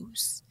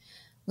use.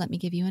 Let me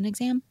give you an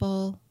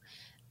example.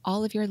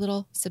 All of your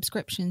little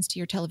subscriptions to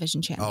your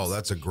television channels. Oh,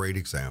 that's a great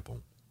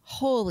example.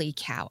 Holy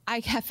cow. I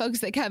have folks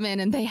that come in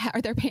and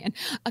they're paying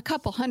a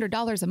couple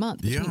 $100 a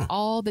month between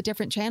all the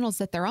different channels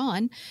that they're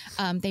on.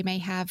 They may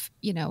have,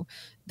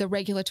 the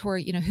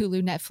regulatory,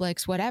 Hulu,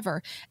 Netflix,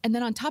 whatever. And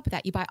then on top of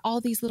that, you buy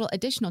all these little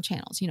additional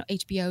channels,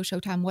 HBO,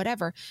 Showtime,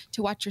 whatever,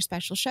 to watch your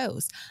special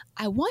shows.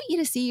 I want you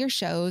to see your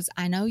shows.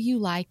 I know you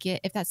like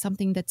it. If that's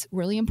something that's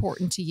really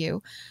important to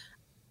you,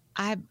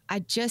 I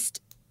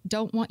just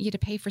don't want you to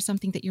pay for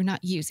something that you're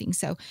not using.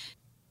 So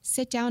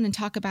sit down and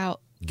talk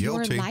about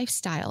your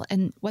lifestyle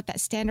and what that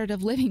standard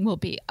of living will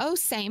be. Oh,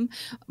 same.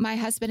 My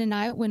husband and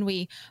I, when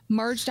we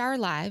merged our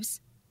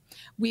lives,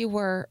 we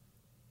were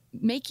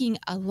making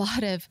a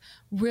lot of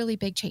really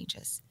big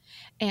changes.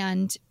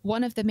 And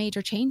one of the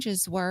major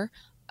changes were,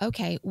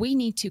 okay, we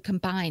need to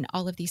combine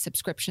all of these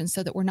subscriptions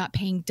so that we're not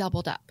paying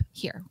doubled up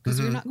here because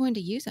you're not going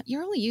to use it.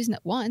 You're only using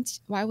it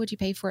once. Why would you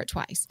pay for it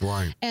twice?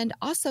 Right. And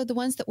also the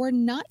ones that we're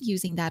not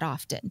using that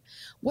often.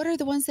 What are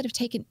the ones that have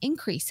taken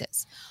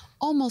increases?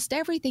 Almost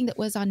everything that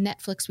was on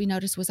Netflix we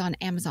noticed was on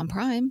Amazon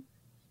Prime.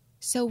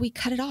 So we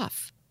cut it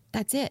off.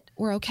 That's it.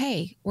 We're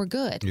okay. We're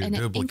good. You're and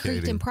it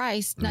increased in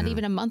price not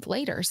even a month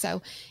later.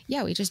 So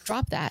yeah, we just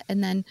dropped that.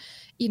 And then,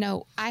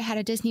 I had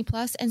a Disney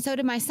Plus and so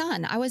did my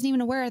son. I wasn't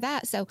even aware of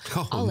that. So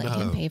I'll let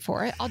him pay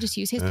for it. I'll just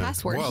use his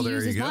password. He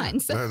uses mine.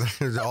 So.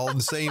 It's all in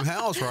the same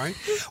house, right?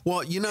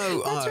 Well,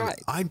 That's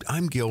right.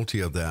 I'm guilty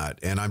of that.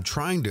 And I'm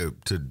trying to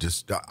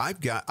just,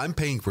 I'm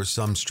paying for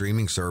some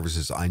streaming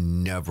services I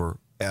never,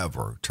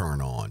 ever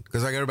turn on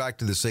because I go back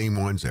to the same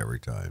ones every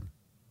time.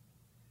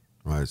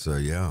 Right. So,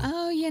 yeah. Oh,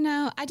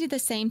 I do the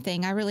same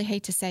thing. I really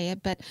hate to say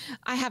it, but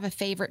I have a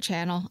favorite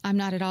channel. I'm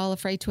not at all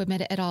afraid to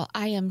admit it at all.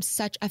 I am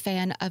such a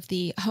fan of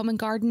the Home and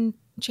Garden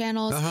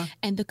channels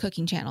and the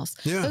cooking channels.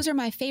 Yeah. Those are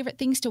my favorite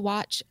things to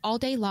watch all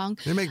day long.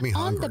 They make me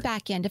hungry. On the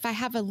back end, if I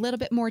have a little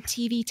bit more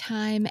TV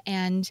time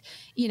and,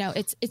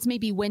 it's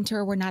maybe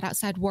winter, we're not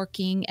outside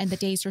working and the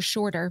days are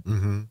shorter.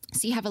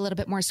 So you have a little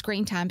bit more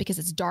screen time because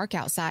it's dark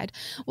outside.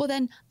 Well,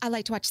 then I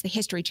like to watch the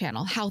History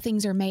Channel, how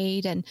things are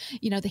made and,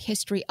 the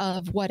history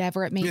of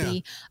whatever it may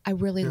be. I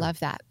really love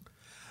that.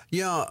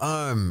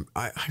 Yeah,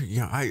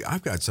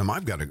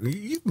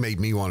 you've made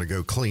me want to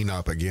go clean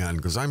up again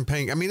because I'm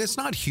paying. I mean, it's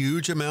not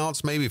huge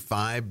amounts, maybe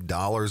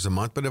 $5 a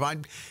month, but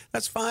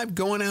that's $5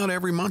 going out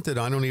every month that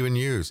I don't even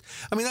use.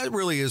 I mean, that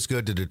really is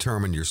good to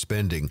determine your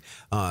spending,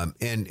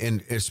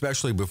 and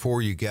especially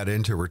before you get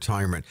into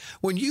retirement.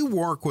 When you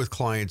work with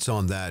clients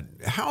on that,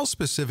 how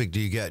specific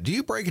do you get? Do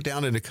you break it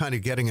down into kind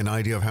of getting an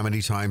idea of how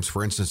many times,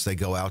 for instance, they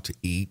go out to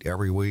eat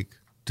every week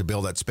to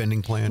build that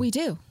spending plan? We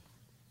do.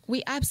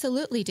 We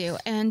absolutely do.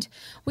 And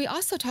we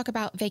also talk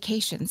about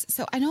vacations.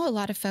 So I know a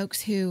lot of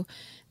folks who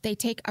they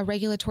take a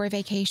regulatory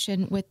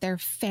vacation with their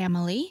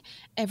family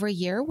every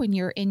year when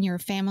you're in your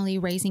family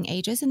raising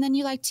ages. And then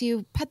you like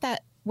to put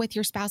that with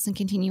your spouse and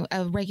continue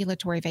a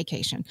regulatory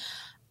vacation.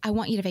 I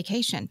want you to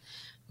vacation.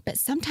 But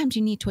sometimes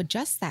you need to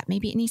adjust that.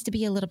 Maybe it needs to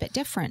be a little bit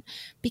different.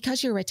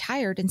 Because you're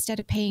retired, instead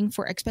of paying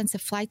for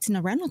expensive flights in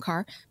a rental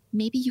car,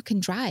 maybe you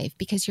can drive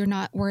because you're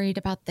not worried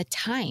about the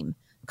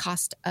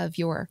cost of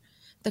your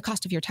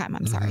time.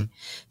 I'm sorry.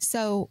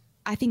 So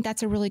I think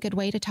that's a really good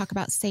way to talk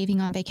about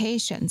saving on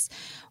vacations.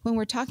 When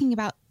we're talking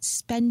about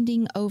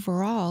spending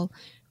overall,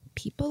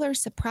 people are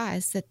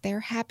surprised that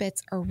their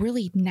habits are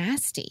really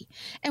nasty.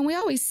 And we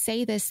always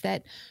say this,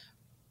 that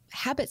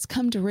habits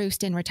come to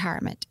roost in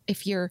retirement.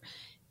 If you're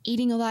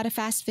eating a lot of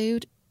fast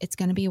food, it's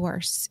going to be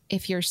worse.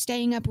 If you're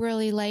staying up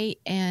really late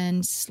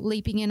and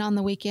sleeping in on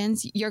the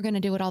weekends, you're going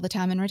to do it all the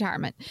time in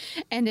retirement.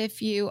 And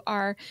if you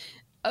are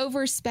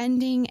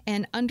overspending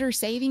and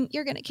undersaving,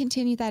 you're going to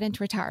continue that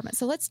into retirement.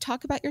 So let's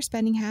talk about your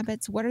spending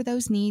habits. What are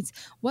those needs?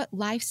 What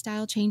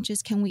lifestyle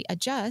changes can we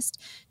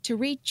adjust to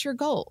reach your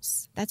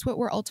goals? That's what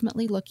we're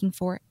ultimately looking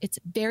for. It's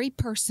very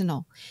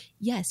personal.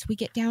 Yes, we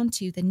get down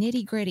to the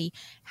nitty gritty.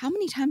 How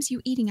many times are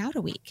you eating out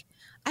a week?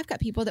 I've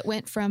got people that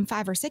went from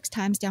 5 or 6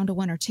 times down to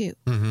 1 or 2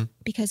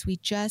 because we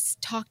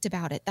just talked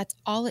about it. That's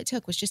all it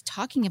took was just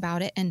talking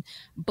about it, and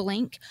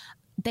blink,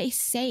 they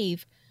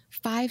save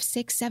 $500,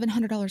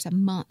 $600, $700 a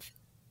month.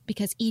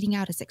 Because eating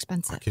out is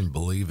expensive. I can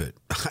believe it.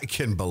 I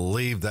can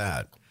believe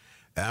that.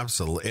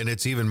 Absolutely. And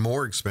it's even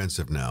more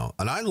expensive now.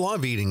 And I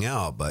love eating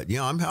out, but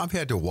I've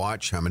had to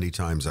watch how many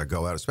times I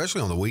go out,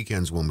 especially on the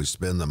weekends when we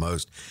spend the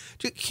most.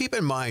 Just keep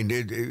in mind,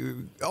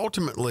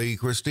 ultimately,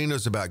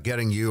 Christina's about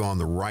getting you on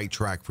the right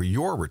track for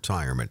your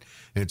retirement.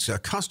 And it's a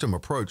custom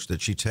approach that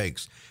she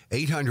takes.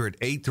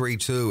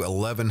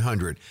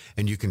 800-832-1100.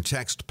 And you can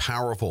text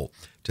POWERFUL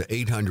to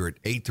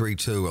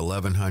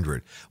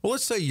 800-832-1100. Well,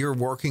 let's say you're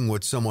working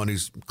with someone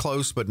who's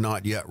close but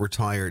not yet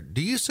retired.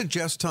 Do you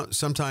suggest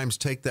sometimes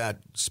take the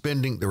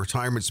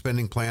retirement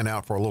spending plan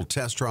out for a little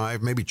test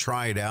drive, maybe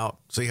try it out,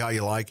 see how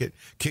you like it,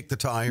 kick the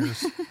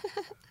tires?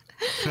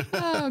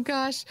 Oh,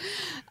 gosh.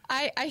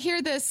 I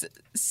hear this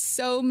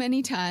so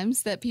many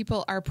times that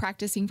people are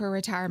practicing for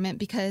retirement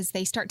because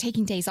they start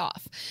taking days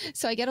off.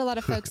 So I get a lot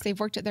of folks, they've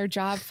worked at their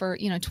job for,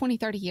 20,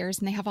 30 years,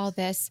 and they have all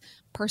this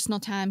personal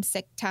time,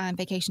 sick time,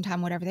 vacation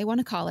time, whatever they want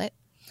to call it.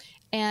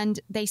 And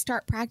they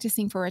start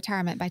practicing for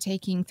retirement by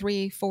taking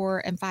 3,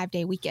 4, and 5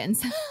 day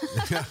weekends.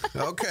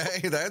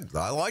 Okay,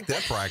 I like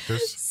that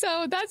practice.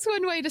 So that's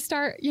one way to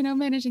start,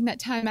 managing that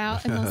time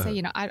out. And they'll say,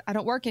 I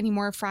don't work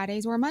anymore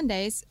Fridays or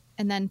Mondays.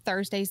 And then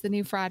Thursday's the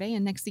new Friday.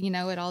 And next thing you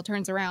know, it all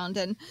turns around.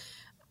 And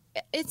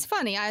it's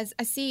funny. I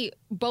see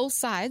both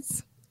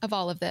sides of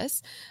all of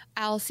this.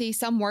 I'll see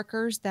some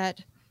workers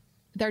that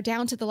they're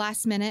down to the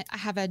last minute. I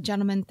have a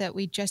gentleman that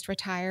we just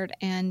retired,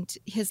 and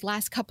his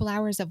last couple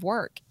hours of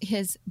work,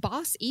 his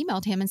boss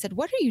emailed him and said,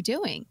 "What are you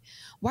doing?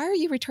 Why are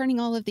you returning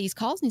all of these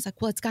calls?" And he's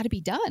like, "Well, it's got to be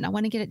done. I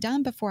want to get it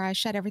done before I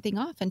shut everything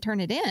off and turn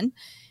it in."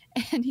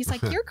 And he's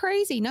like, "You're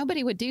crazy.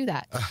 Nobody would do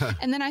that."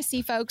 And then I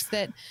see folks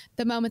that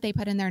the moment they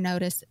put in their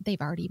notice,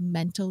 they've already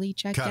mentally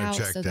checked out.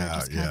 So they're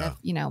just kind of,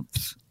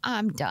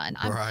 I'm done.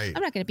 I'm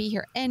not going to be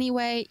here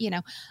anyway.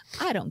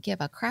 I don't give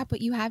a crap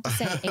what you have to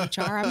say,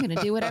 HR. I'm going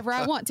to do whatever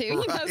I want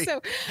to.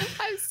 So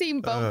I've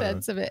seen both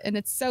ends of it, and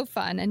it's so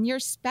fun. And your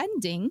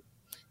spending,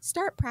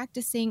 start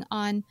practicing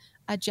on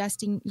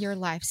adjusting your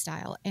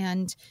lifestyle.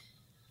 And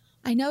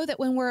I know that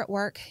when we're at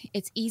work,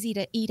 it's easy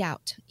to eat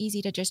out,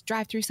 easy to just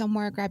drive through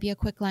somewhere, grab you a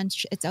quick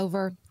lunch. It's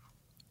over.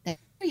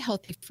 That's very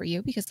healthy for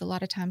you because a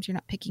lot of times you're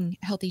not picking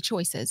healthy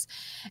choices.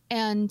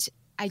 And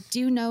I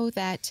do know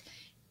that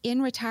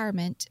in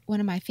retirement, one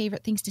of my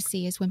favorite things to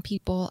see is when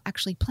people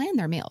actually plan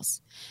their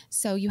meals.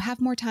 So you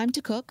have more time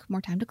to cook,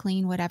 more time to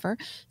clean, whatever.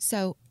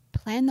 So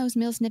plan those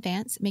meals in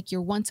advance, make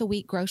your once a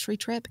week grocery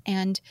trip.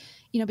 And,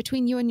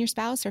 between you and your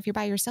spouse, or if you're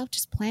by yourself,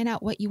 just plan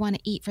out what you want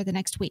to eat for the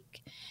next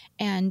week.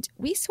 And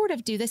we sort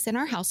of do this in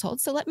our household.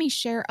 So let me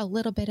share a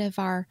little bit of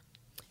our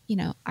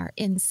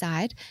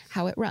inside,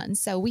 how it runs.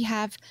 So we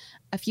have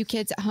a few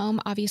kids at home,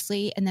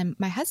 obviously, and then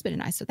my husband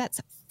and I. So that's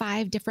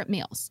 5 different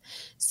meals.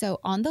 So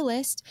on the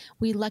list,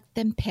 we let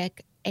them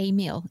pick a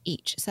meal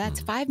each. So that's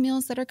 5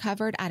 meals that are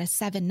covered out of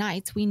 7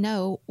 nights. We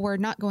know we're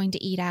not going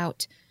to eat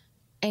out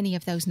any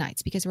of those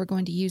nights because we're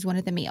going to use one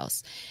of the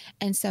meals.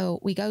 And so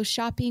we go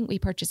shopping, we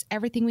purchase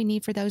everything we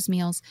need for those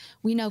meals.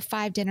 We know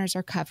 5 dinners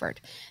are covered.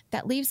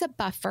 That leaves a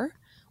buffer.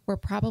 We're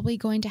probably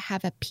going to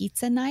have a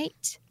pizza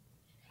night.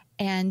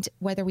 And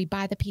whether we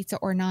buy the pizza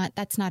or not,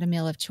 that's not a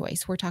meal of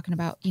choice. We're talking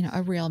about,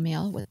 a real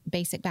meal with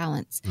basic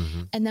balance.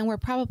 And then we're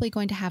probably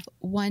going to have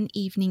one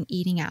evening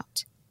eating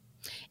out.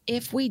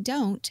 If we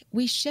don't,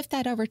 we shift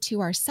that over to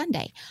our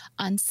Sunday.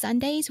 On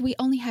Sundays, we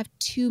only have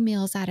 2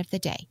 meals out of the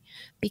day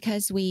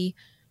because we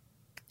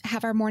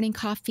have our morning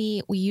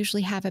coffee. We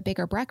usually have a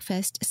bigger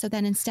breakfast. So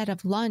then instead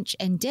of lunch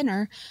and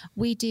dinner,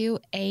 we do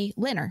a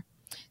dinner.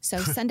 So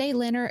Sunday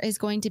dinner is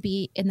going to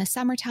be, in the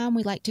summertime,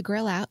 we like to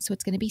grill out. So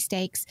it's going to be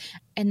steaks.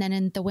 And then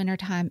in the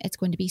wintertime, it's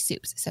going to be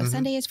soups. So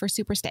Sunday is for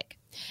super steak.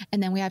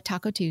 And then we have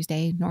Taco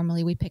Tuesday.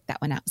 Normally we pick that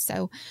one out.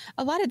 So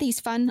a lot of these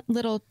fun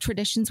little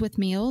traditions with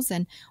meals,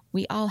 and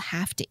we all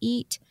have to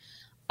eat.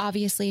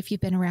 Obviously, if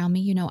you've been around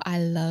me, I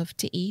love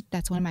to eat.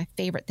 That's one of my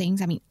favorite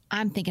things. I mean,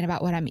 I'm thinking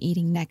about what I'm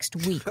eating next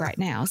week right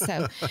now.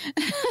 So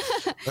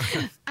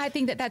I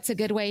think that that's a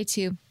good way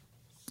to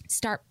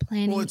start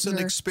planning. Well, it's an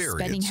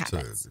experience too.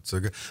 It's a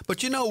good,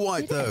 but you know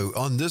what, though,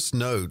 on this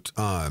note,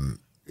 and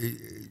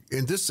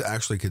this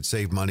actually could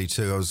save money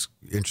too. I was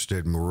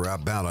interested, and we're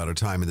about out of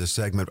time in this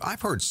segment.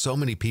 I've heard so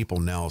many people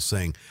now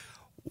saying,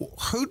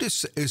 who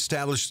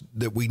established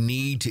that we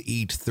need to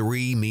eat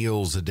 3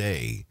 meals a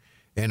day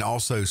and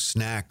also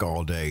snack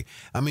all day?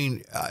 I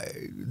mean,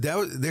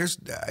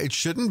 it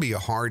shouldn't be a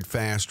hard,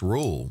 fast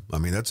rule. I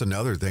mean, that's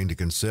another thing to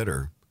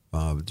consider.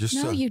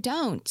 You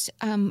don't.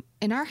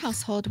 In our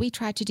household, we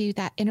try to do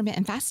that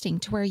intermittent fasting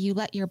to where you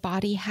let your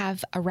body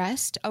have a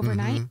rest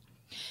overnight.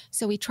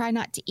 So we try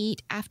not to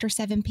eat after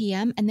 7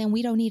 p.m. and then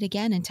we don't eat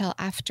again until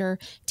after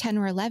 10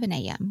 or 11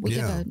 a.m. We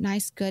give a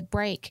nice, good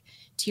break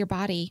to your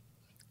body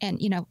and,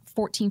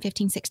 14,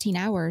 15, 16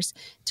 hours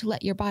to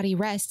let your body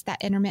rest,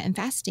 that intermittent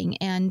fasting.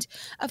 And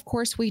of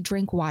course, we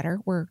drink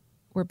water. We're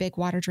big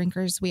water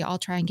drinkers. We all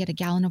try and get a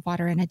gallon of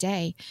water in a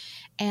day.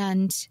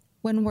 And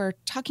when we're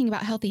talking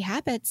about healthy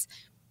habits,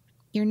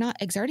 you're not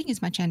exerting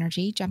as much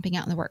energy jumping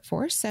out in the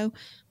workforce. So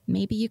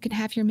maybe you can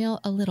have your meal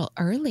a little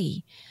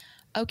early.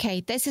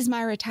 Okay, this is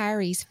my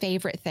retiree's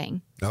favorite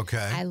thing. Okay.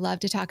 I love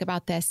to talk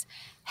about this.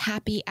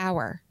 Happy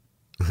hour.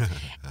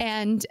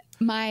 And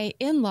my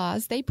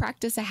in-laws, they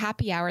practice a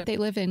happy hour. They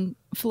live in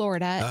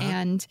Florida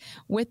and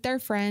with their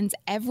friends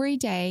every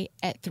day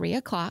at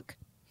 3:00,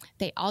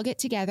 they all get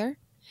together.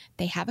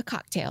 They have a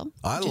cocktail.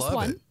 I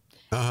love it.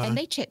 And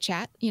they chit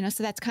chat,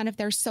 so that's kind of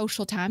their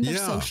social time, their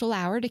social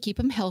hour to keep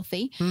them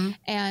healthy.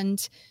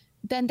 And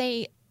then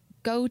they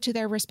go to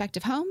their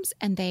respective homes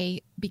and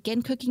they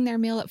begin cooking their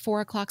meal at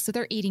 4 o'clock. So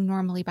they're eating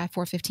normally by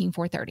 4:15,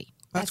 4:30.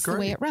 That's the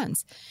way it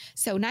runs.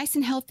 So nice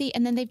and healthy.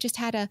 And then they've just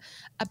had a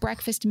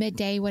breakfast,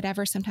 midday,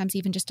 whatever, sometimes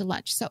even just a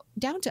lunch. So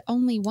down to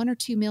only 1 or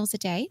 2 meals a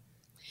day.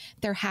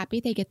 They're happy.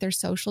 They get their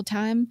social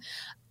time.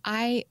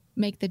 I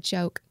make the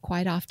joke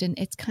quite often.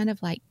 It's kind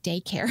of like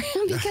daycare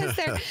because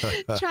they're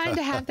trying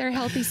to have their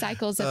healthy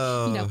cycles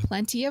of,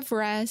 plenty of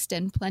rest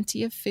and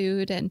plenty of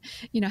food and,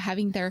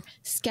 having their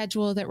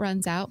schedule that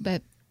runs out.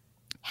 But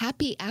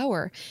happy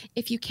hour.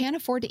 If you can't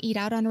afford to eat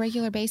out on a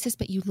regular basis,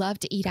 but you love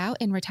to eat out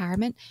in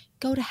retirement,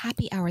 go to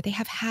happy hour. They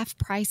have half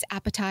price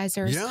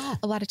appetizers, a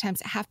lot of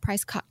times half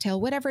price cocktail,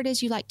 whatever it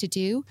is you like to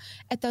do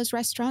at those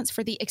restaurants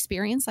for the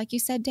experience. Like you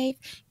said, Dave,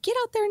 get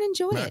out there and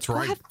enjoy it. Go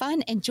have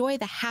fun. Enjoy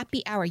the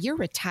happy hour. You're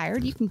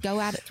retired. You can go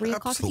out at 3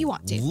 o'clock if you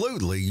want to.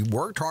 Absolutely. You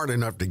worked hard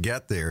enough to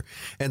get there.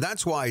 And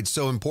that's why it's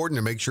so important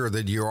to make sure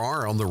that you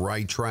are on the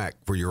right track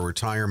for your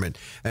retirement.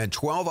 And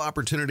 12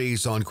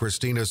 opportunities on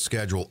Christina's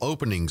schedule,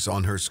 openings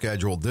on her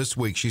schedule this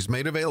week. She's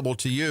made available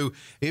to you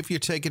if you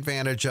take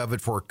advantage of it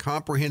for a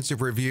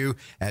comprehensive review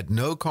at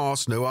no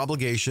cost, no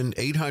obligation.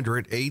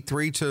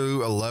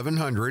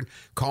 800-832-1100.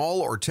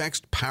 Call or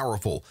text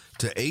POWERFUL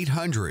to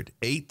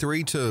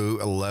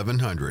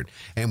 800-832-1100.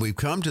 And we've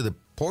come to the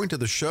point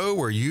of the show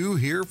where you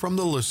hear from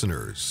the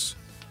listeners.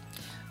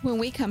 When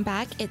we come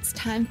back, it's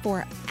time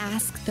for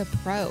Ask the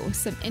Pro.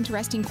 Some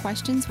interesting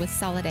questions with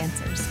solid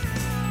answers.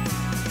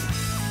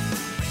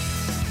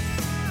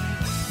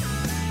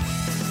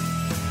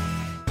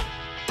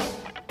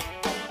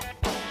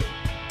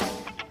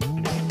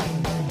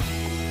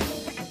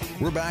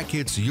 We're back.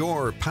 It's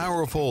Your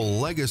Powerful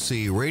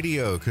Legacy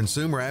Radio.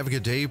 Consumer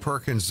advocate Dave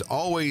Perkins,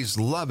 always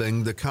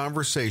loving the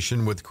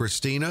conversation with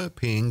Christina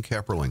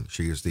Ping-Kepperling.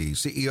 She is the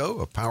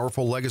CEO of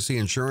Powerful Legacy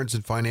Insurance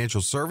and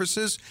Financial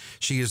Services.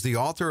 She is the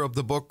author of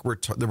the book,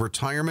 The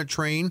Retirement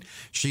Train.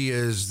 She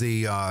is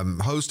the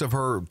host of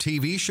her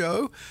TV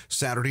show,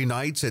 Saturday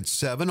nights at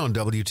 7 on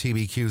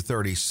WTBQ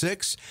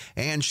 36.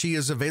 And she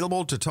is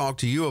available to talk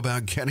to you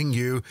about getting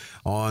you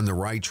on the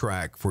right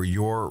track for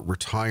your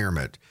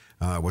retirement.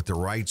 With the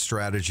right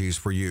strategies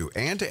for you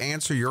and to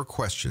answer your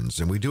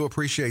questions. And we do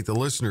appreciate the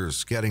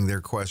listeners getting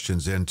their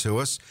questions into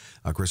us.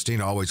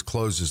 Christina always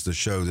closes the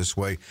show this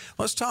way.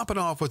 Let's top it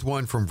off with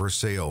one from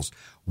Versailles.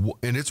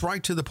 And it's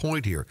right to the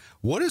point here.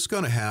 What is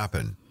going to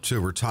happen to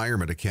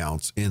retirement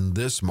accounts in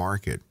this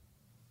market?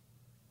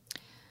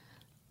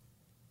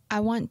 I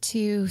want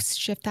to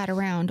shift that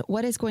around.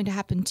 What is going to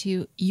happen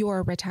to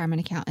your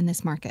retirement account in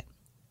this market?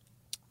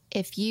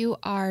 If you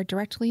are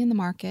directly in the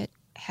market,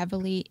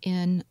 heavily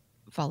in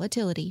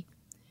volatility,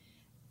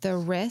 the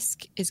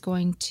risk is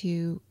going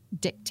to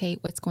dictate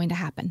what's going to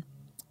happen,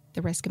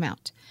 the risk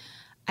amount.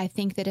 I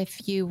think that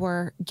if you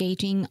were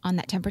gauging on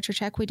that temperature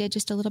check we did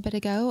just a little bit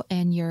ago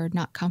and you're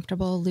not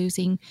comfortable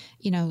losing,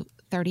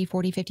 30,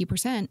 40,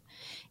 50%,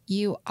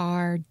 you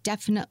are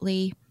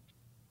definitely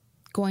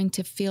going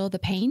to feel the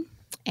pain.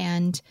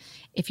 And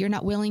if you're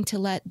not willing to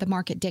let the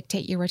market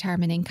dictate your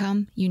retirement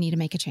income, you need to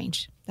make a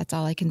change. That's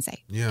all I can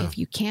say. Yeah. If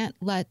you can't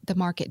let the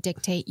market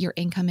dictate your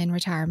income in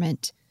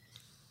retirement,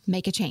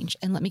 make a change.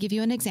 And let me give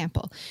you an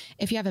example.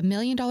 If you have $1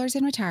 million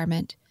in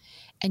retirement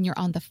and you're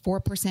on the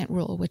 4%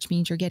 rule, which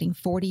means you're getting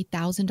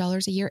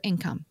 $40,000 a year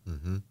income,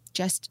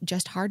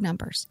 just hard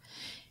numbers,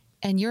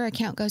 and your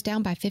account goes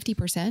down by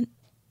 50%,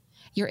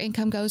 your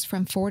income goes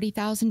from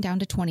 $40,000 down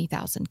to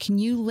 $20,000. Can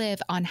you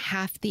live on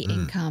half the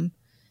income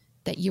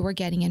that you are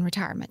getting in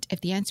retirement?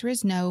 If the answer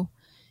is no,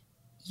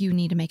 you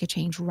need to make a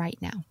change right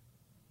now.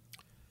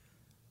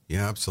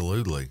 Yeah,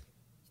 absolutely.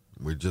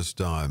 We just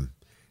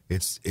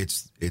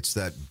it's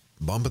that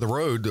bump of the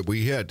road that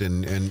we hit,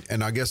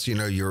 and I guess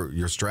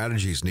your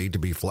strategies need to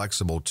be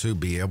flexible to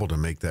be able to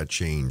make that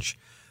change.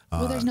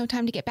 Well, there's no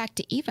time to get back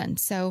to even.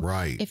 So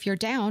if you're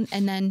down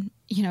and then,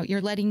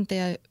 you're letting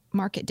the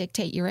market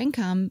dictate your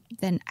income,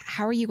 then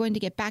how are you going to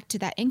get back to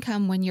that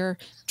income when you're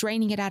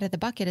draining it out of the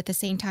bucket at the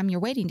same time you're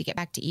waiting to get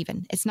back to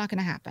even? It's not going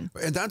to happen.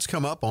 And that's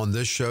come up on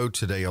this show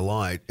today a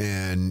lot.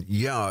 And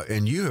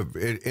and you have,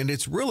 and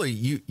it's really,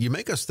 you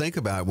make us think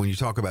about when you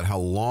talk about how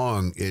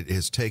long it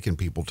has taken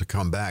people to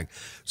come back.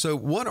 So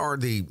what are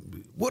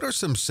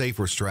some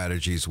safer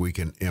strategies we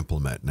can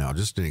implement now?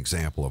 Just an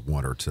example of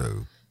one or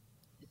two.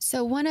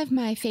 So one of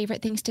my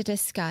favorite things to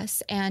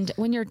discuss, and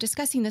when you're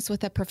discussing this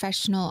with a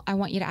professional, I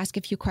want you to ask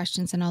a few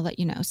questions and I'll let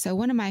you know. So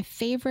one of my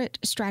favorite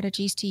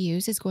strategies to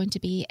use is going to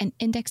be an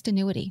indexed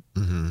annuity.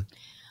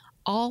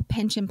 All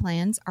pension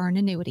plans are an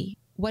annuity.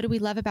 What do we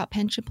love about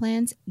pension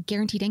plans?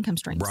 Guaranteed income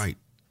streams. Right.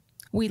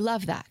 We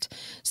love that.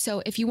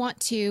 So if you want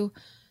to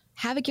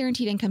have a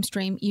guaranteed income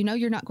stream,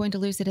 you're not going to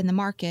lose it in the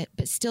market,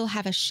 but still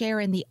have a share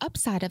in the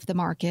upside of the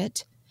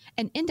market,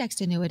 an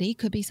indexed annuity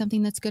could be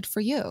something that's good for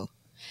you.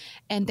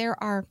 And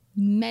there are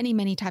many,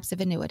 many types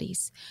of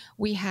annuities.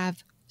 We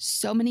have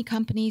so many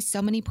companies,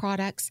 so many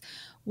products.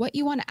 What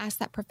you want to ask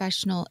that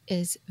professional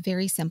is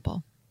very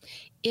simple.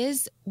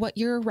 Is what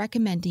you're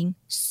recommending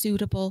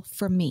suitable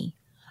for me?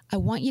 I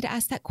want you to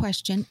ask that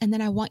question, and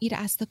then I want you to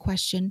ask the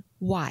question,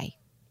 why?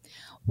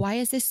 Why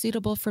is this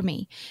suitable for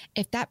me?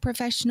 If that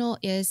professional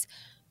is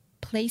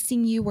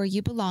placing you where you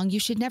belong, you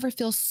should never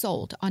feel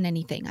sold on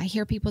anything. I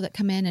hear people that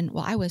come in and,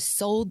 well, I was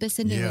sold this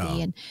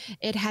annuity and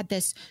it had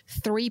this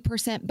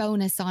 3%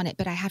 bonus on it,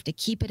 but I have to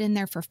keep it in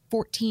there for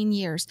 14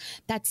 years.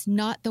 That's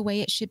not the way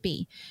it should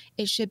be.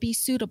 It should be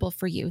suitable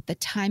for you. The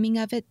timing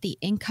of it, the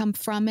income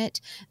from it,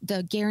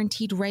 the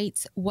guaranteed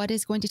rates, what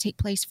is going to take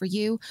place for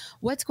you,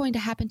 what's going to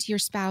happen to your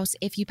spouse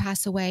if you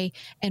pass away,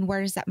 and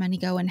where does that money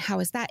go, and how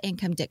is that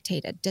income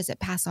dictated? Does it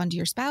pass on to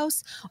your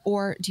spouse,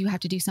 or do you have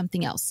to do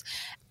something else?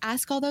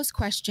 Ask all those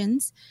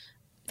questions.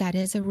 That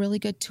is a really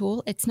good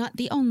tool. It's not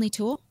the only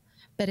tool,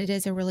 but it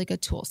is a really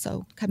good tool.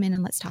 So come in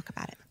and let's talk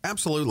about it.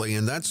 Absolutely.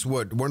 And that's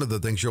what one of the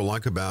things you'll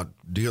like about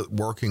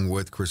working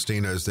with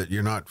Christina is that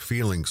you're not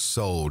feeling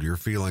sold. You're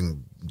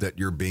feeling that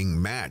you're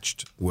being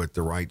matched with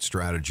the right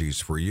strategies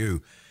for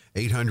you.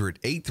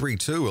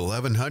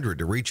 800-832-1100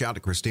 to reach out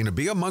to Christina.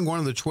 Be among one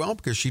of the 12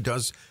 because she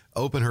does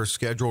open her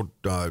schedule.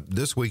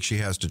 This week she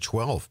has to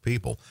 12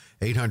 people.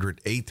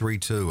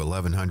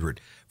 800-832-1100.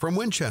 From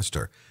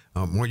Winchester,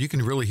 well, you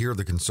can really hear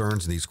the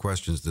concerns in these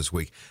questions this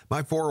week.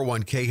 My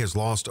 401k has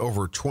lost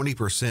over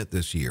 20%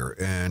 this year,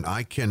 and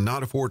I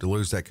cannot afford to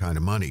lose that kind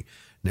of money.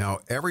 Now,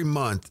 every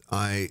month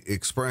I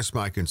express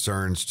my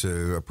concerns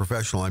to a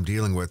professional I'm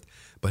dealing with,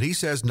 but he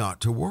says not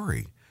to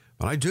worry.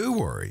 But I do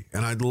worry,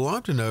 and I'd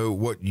love to know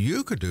what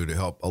you could do to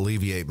help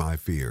alleviate my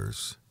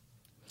fears.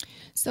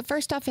 So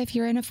first off, if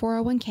you're in a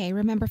 401k,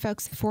 remember,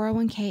 folks,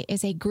 401k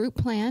is a group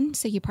plan.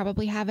 So you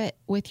probably have it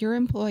with your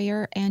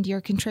employer and you're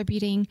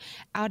contributing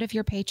out of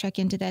your paycheck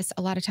into this.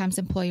 A lot of times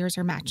employers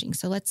are matching.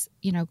 So let's,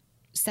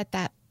 set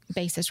that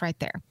basis right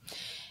there.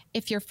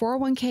 If your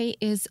 401k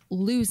is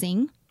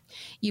losing,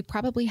 you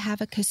probably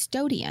have a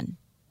custodian.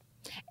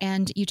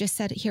 And you just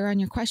said here on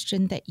your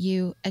question that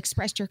you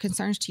expressed your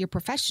concerns to your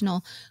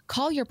professional.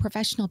 Call your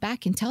professional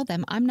back and tell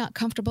them, I'm not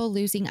comfortable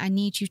losing. I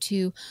need you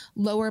to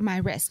lower my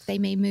risk. They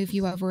may move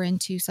you over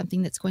into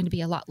something that's going to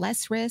be a lot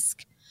less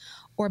risk,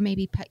 or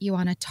maybe put you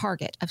on a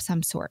target of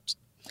some sort.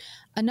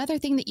 Another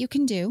thing that you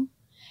can do,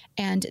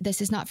 and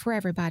this is not for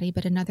everybody,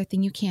 but another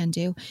thing you can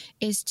do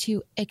is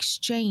to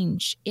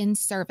exchange in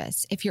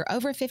service. If you're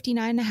over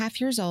 59 and a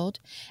half years old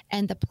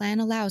and the plan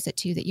allows it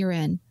to that you're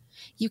in,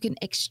 you can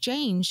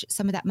exchange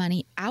some of that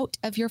money out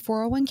of your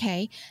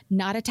 401k,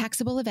 not a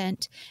taxable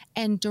event,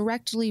 and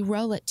directly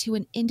roll it to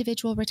an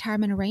individual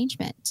retirement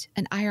arrangement,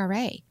 an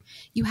IRA.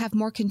 You have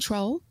more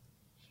control.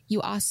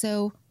 You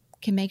also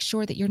can make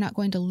sure that you're not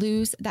going to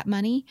lose that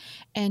money,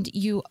 and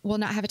you will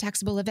not have a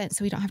taxable event,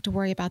 so we don't have to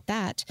worry about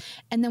that.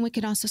 And then we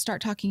can also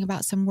start talking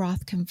about some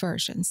Roth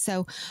conversions.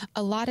 So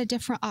a lot of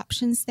different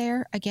options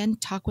there. Again,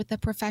 talk with a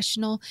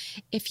professional.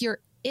 If you're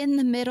in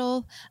the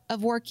middle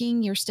of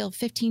working, you're still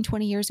 15,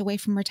 20 years away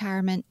from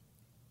retirement,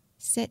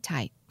 sit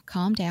tight,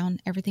 calm down.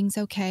 Everything's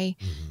okay.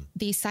 Mm-hmm.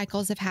 These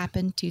cycles have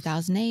happened.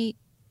 2008,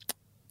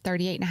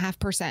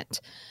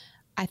 38.5%.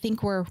 I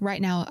think we're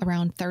right now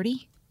around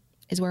 30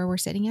 is where we're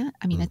sitting at.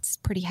 I mean, it's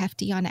pretty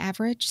hefty on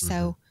average.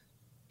 So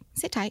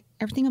sit tight.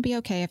 Everything will be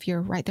okay if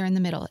you're right there in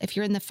the middle. If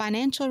you're in the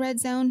financial red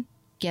zone,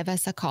 give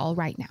us a call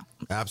right now.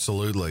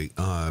 Absolutely.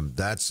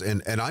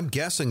 And I'm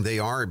guessing they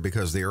are,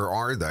 because they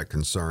are that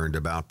concerned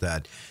about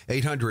that.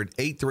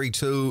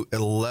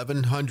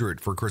 800-832-1100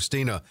 for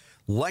Christina.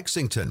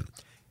 Lexington.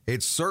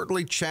 It's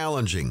certainly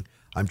challenging.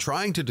 I'm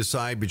trying to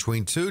decide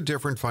between two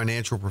different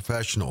financial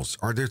professionals.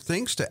 Are there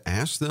things to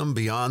ask them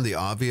beyond the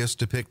obvious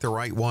to pick the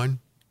right one?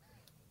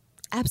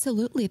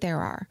 Absolutely, there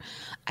are.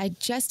 I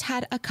just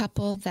had a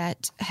couple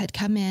that had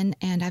come in,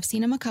 and I've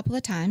seen them a couple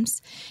of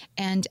times,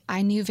 and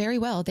I knew very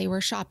well they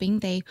were shopping.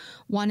 They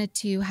wanted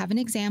to have an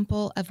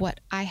example of what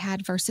I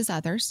had versus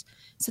others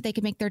so they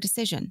could make their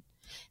decision.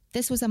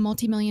 This was a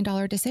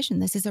multi-million-dollar decision.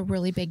 This is a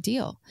really big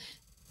deal.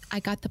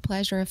 I got the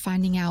pleasure of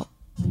finding out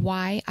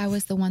why I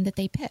was the one that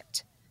they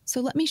picked. So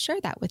let me share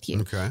that with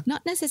you. Okay.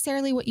 Not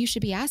necessarily what you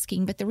should be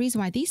asking, but the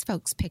reason why these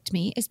folks picked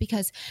me is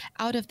because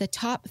out of the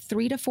top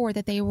 3 to 4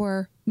 that they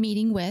were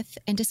meeting with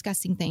and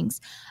discussing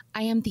things,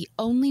 I am the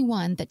only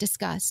one that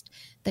discussed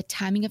the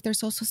timing of their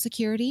Social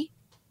Security,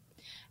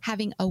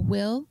 having a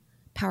will,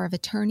 power of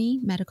attorney,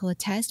 medical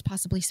attest,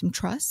 possibly some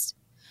trust.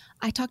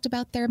 I talked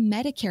about their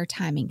Medicare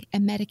timing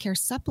and Medicare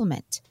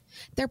supplement,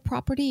 their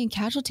property and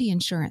casualty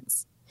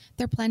insurance.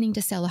 They're planning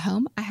to sell a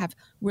home. I have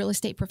real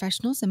estate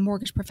professionals and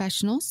mortgage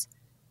professionals.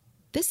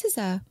 This is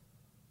a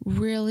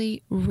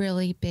really,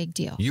 really big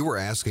deal. You were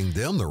asking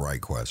them the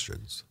right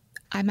questions.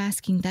 I'm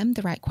asking them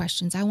the right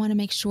questions. I want to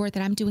make sure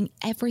that I'm doing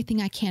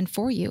everything I can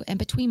for you. And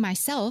between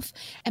myself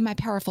and my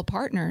powerful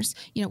partners,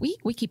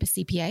 we keep a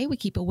CPA, we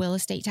keep a will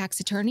estate tax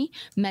attorney,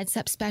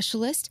 MedSup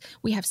specialist.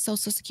 We have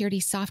Social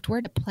Security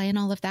software to plan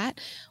all of that.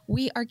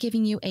 We are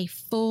giving you a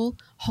full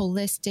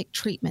holistic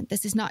treatment.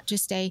 This is not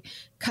just a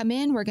come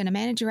in, we're going to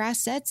manage your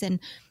assets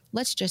and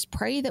let's just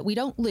pray that we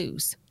don't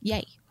lose.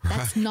 Yay.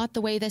 That's not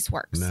the way this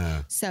works.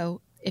 No.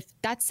 So if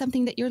that's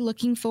something that you're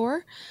looking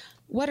for,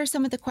 what are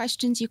some of the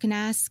questions you can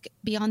ask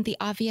beyond the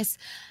obvious?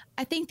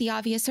 I think the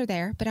obvious are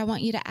there, but I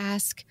want you to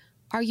ask,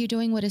 are you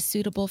doing what is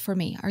suitable for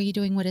me? Are you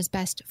doing what is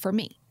best for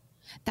me?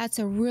 That's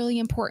a really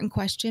important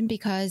question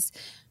because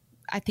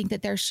I think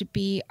that there should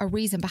be a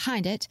reason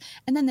behind it.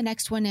 And then the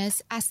next one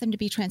is ask them to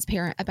be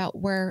transparent about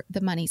where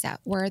the money's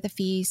at, where are the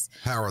fees,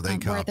 how are they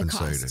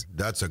compensated? The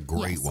That's a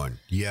great one.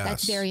 Yes.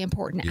 That's very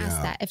important to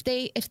ask that.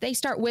 If they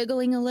start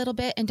wiggling a little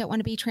bit and don't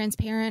want to be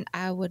transparent,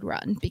 I would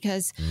run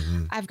because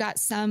I've got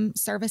some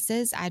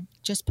services. I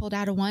just pulled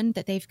out of one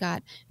that they've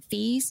got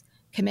fees,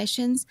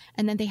 commissions,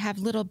 and then they have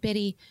little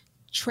bitty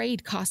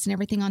trade costs and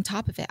everything on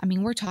top of it. I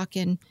mean, we're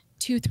talking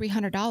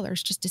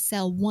 $200-$300 just to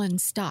sell one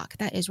stock.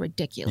 That is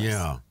ridiculous.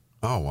 Yeah.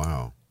 Oh,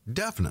 wow.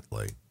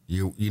 Definitely.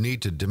 You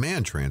need to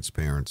demand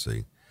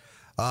transparency.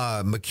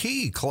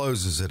 McKee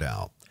closes it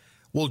out.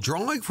 Will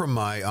drawing from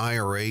my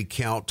IRA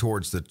count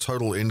towards the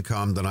total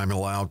income that I'm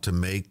allowed to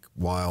make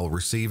while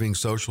receiving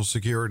Social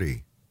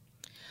Security?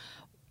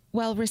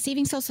 Well,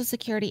 receiving Social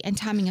Security and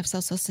timing of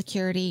Social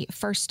Security,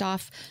 first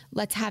off,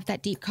 let's have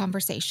that deep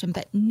conversation.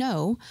 But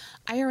no,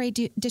 IRA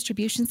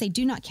distributions, they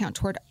do not count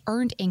toward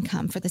earned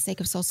income for the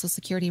sake of Social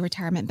Security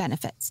retirement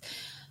benefits.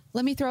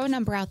 Let me throw a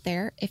number out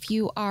there. If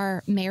you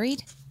are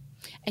married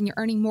and you're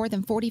earning more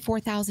than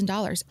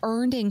 $44,000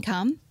 earned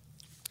income,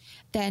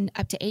 then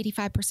up to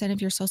 85%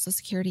 of your Social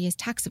Security is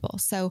taxable.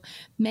 So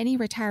many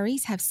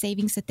retirees have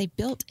savings that they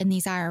built in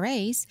these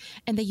IRAs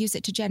and they use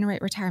it to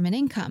generate retirement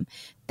income.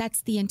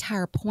 That's the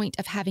entire point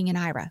of having an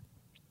IRA.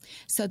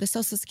 So the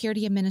Social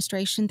Security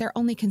Administration, they're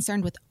only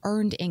concerned with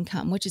earned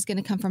income, which is going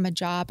to come from a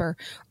job or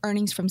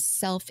earnings from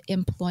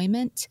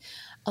self-employment.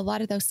 A lot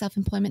of those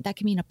self-employment, that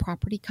can mean a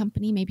property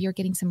company. Maybe you're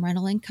getting some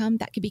rental income.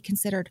 That could be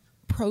considered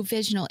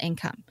provisional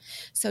income.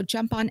 So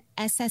jump on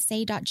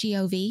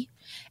ssa.gov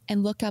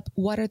and look up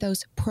what are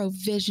those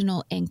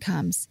provisional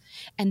incomes.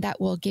 And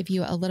that will give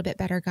you a little bit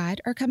better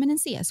guide, or come in and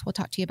see us. We'll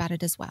talk to you about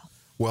it as well.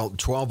 Well,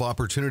 12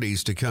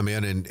 opportunities to come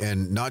in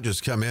and not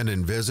just come in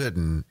and visit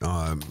and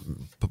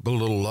put a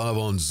little love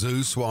on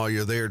Zeus while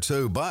you're there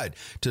too, but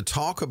to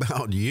talk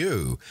about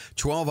you.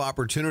 12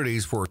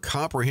 opportunities for a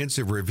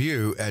comprehensive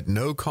review at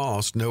no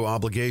cost, no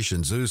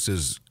obligation. Zeus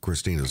is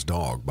Christina's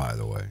dog, by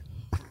the way.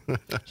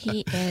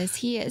 He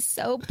is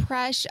so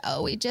precious.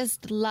 Oh, we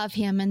just love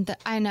him. And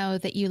I know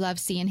that you love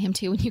seeing him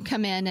too when you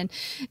come in. And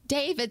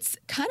Dave, it's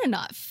kind of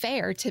not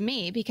fair to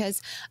me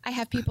because I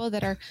have people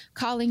that are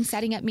calling,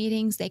 setting up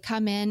meetings. They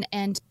come in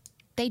and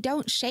they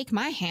don't shake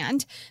my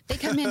hand. They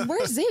come in,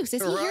 where's Zeus?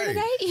 Is he here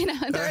today? You know,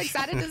 and they're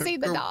excited to see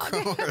the dog.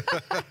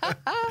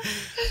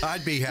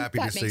 I'd be happy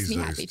to see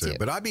Zeus too.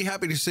 But I'd be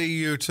happy to see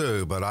you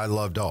too. But I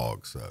love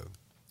dogs, so.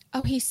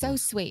 Oh, he's so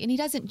sweet. And he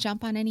doesn't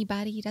jump on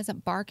anybody. He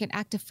doesn't bark and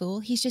act a fool.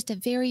 He's just a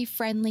very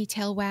friendly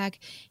tail wag.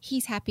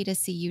 He's happy to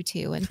see you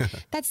too. And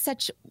that's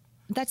such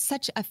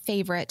a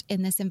favorite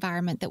in this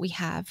environment that we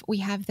have. We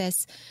have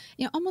this,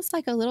 you know, almost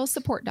like a little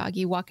support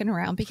doggy walking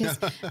around because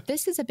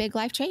this is a big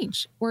life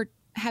change. We're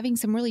having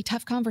some really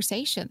tough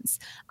conversations.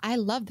 I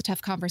love the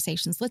tough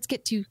conversations. Let's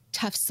get to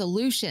tough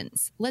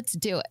solutions. Let's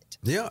do it.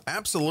 Yeah,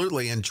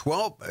 absolutely. And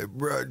 12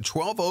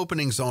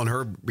 openings on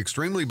her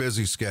extremely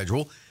busy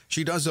schedule.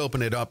 She does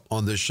open it up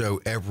on this show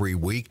every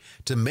week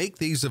to make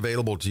these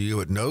available to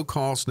you at no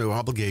cost, no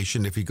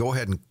obligation. If you go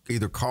ahead and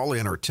either call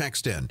in or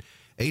text in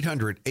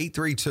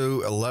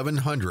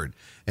 800-832-1100.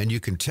 And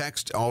you can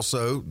text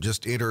also,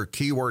 just enter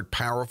keyword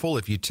powerful.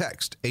 If you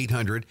text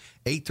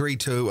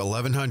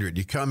 800-832-1100,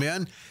 you come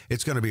in,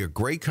 it's going to be a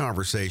great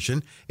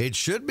conversation. It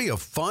should be a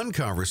fun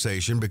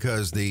conversation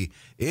because the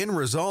end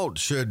result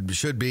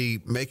should be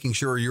making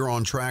sure you're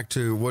on track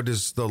to what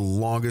is the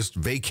longest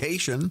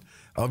vacation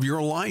of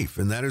your life,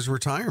 and that is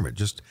retirement.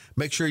 Just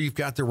make sure you've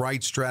got the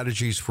right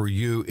strategies for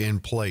you in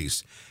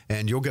place.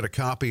 And you'll get a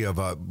copy of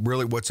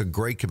really what's a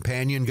great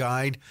companion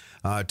guide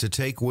to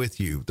take with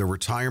you, The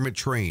Retirement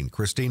Train,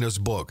 Christina's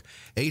book,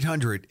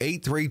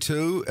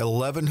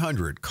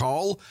 800-832-1100.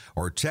 Call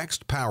or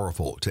text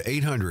POWERFUL to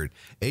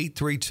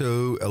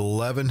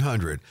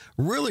 800-832-1100.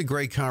 Really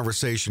great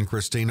conversation,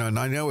 Christina. And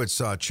I know it's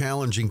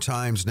challenging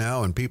times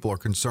now and people are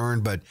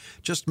concerned, but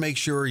just make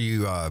sure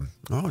you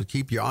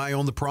keep your eye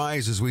on the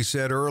prize, as we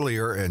said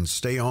earlier, and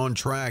stay on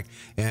track.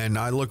 And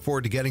I look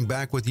forward to getting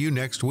back with you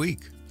next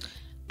week.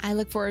 I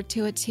look forward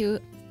to it too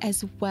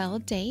as well,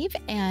 Dave.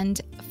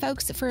 And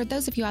folks, for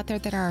those of you out there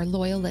that are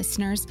loyal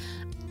listeners,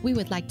 we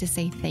would like to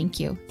say thank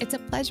you. It's a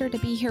pleasure to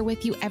be here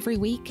with you every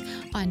week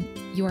on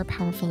Your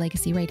Powerful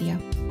Legacy Radio.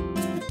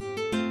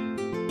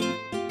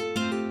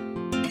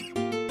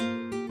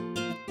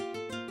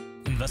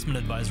 Investment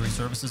advisory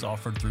services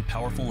offered through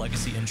Powerful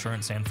Legacy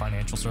Insurance and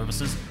Financial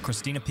Services.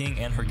 Christina Ping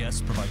and her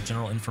guests provide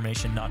general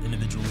information, not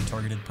individually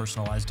targeted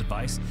personalized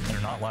advice, and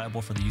are not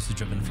liable for the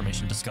usage of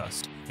information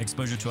discussed.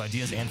 Exposure to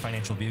ideas and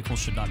financial vehicles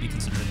should not be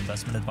considered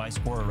investment advice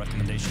or a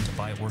recommendation to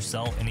buy or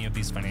sell any of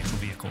these financial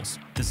vehicles.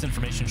 This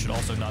information should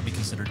also not be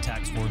considered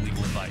tax or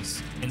legal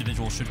advice.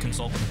 Individuals should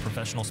consult with a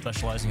professional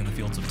specializing in the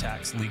fields of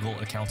tax, legal,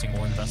 accounting,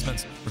 or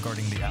investments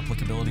regarding the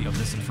applicability of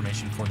this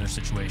information for their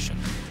situation.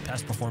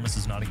 Past performance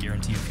is not a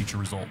guarantee of future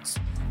results.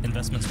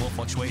 Investments will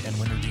fluctuate and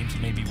when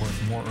redeemed may be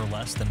worth more or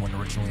less than when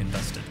originally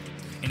invested.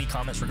 Any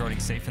comments regarding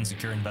safe and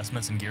secure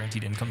investments and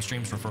guaranteed income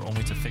streams refer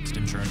only to fixed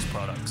insurance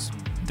products.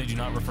 They do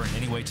not refer in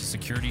any way to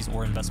securities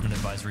or investment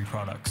advisory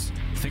products.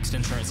 Fixed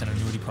insurance and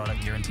annuity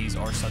product guarantees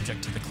are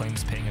subject to the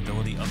claims paying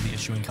ability of the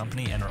issuing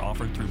company and are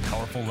offered through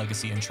Powerful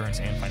Legacy Insurance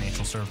and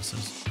Financial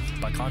Services.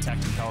 By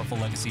contacting Powerful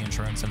Legacy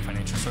Insurance and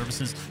Financial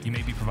Services, you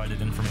may be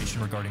provided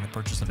information regarding the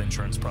purchase of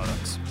insurance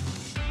products.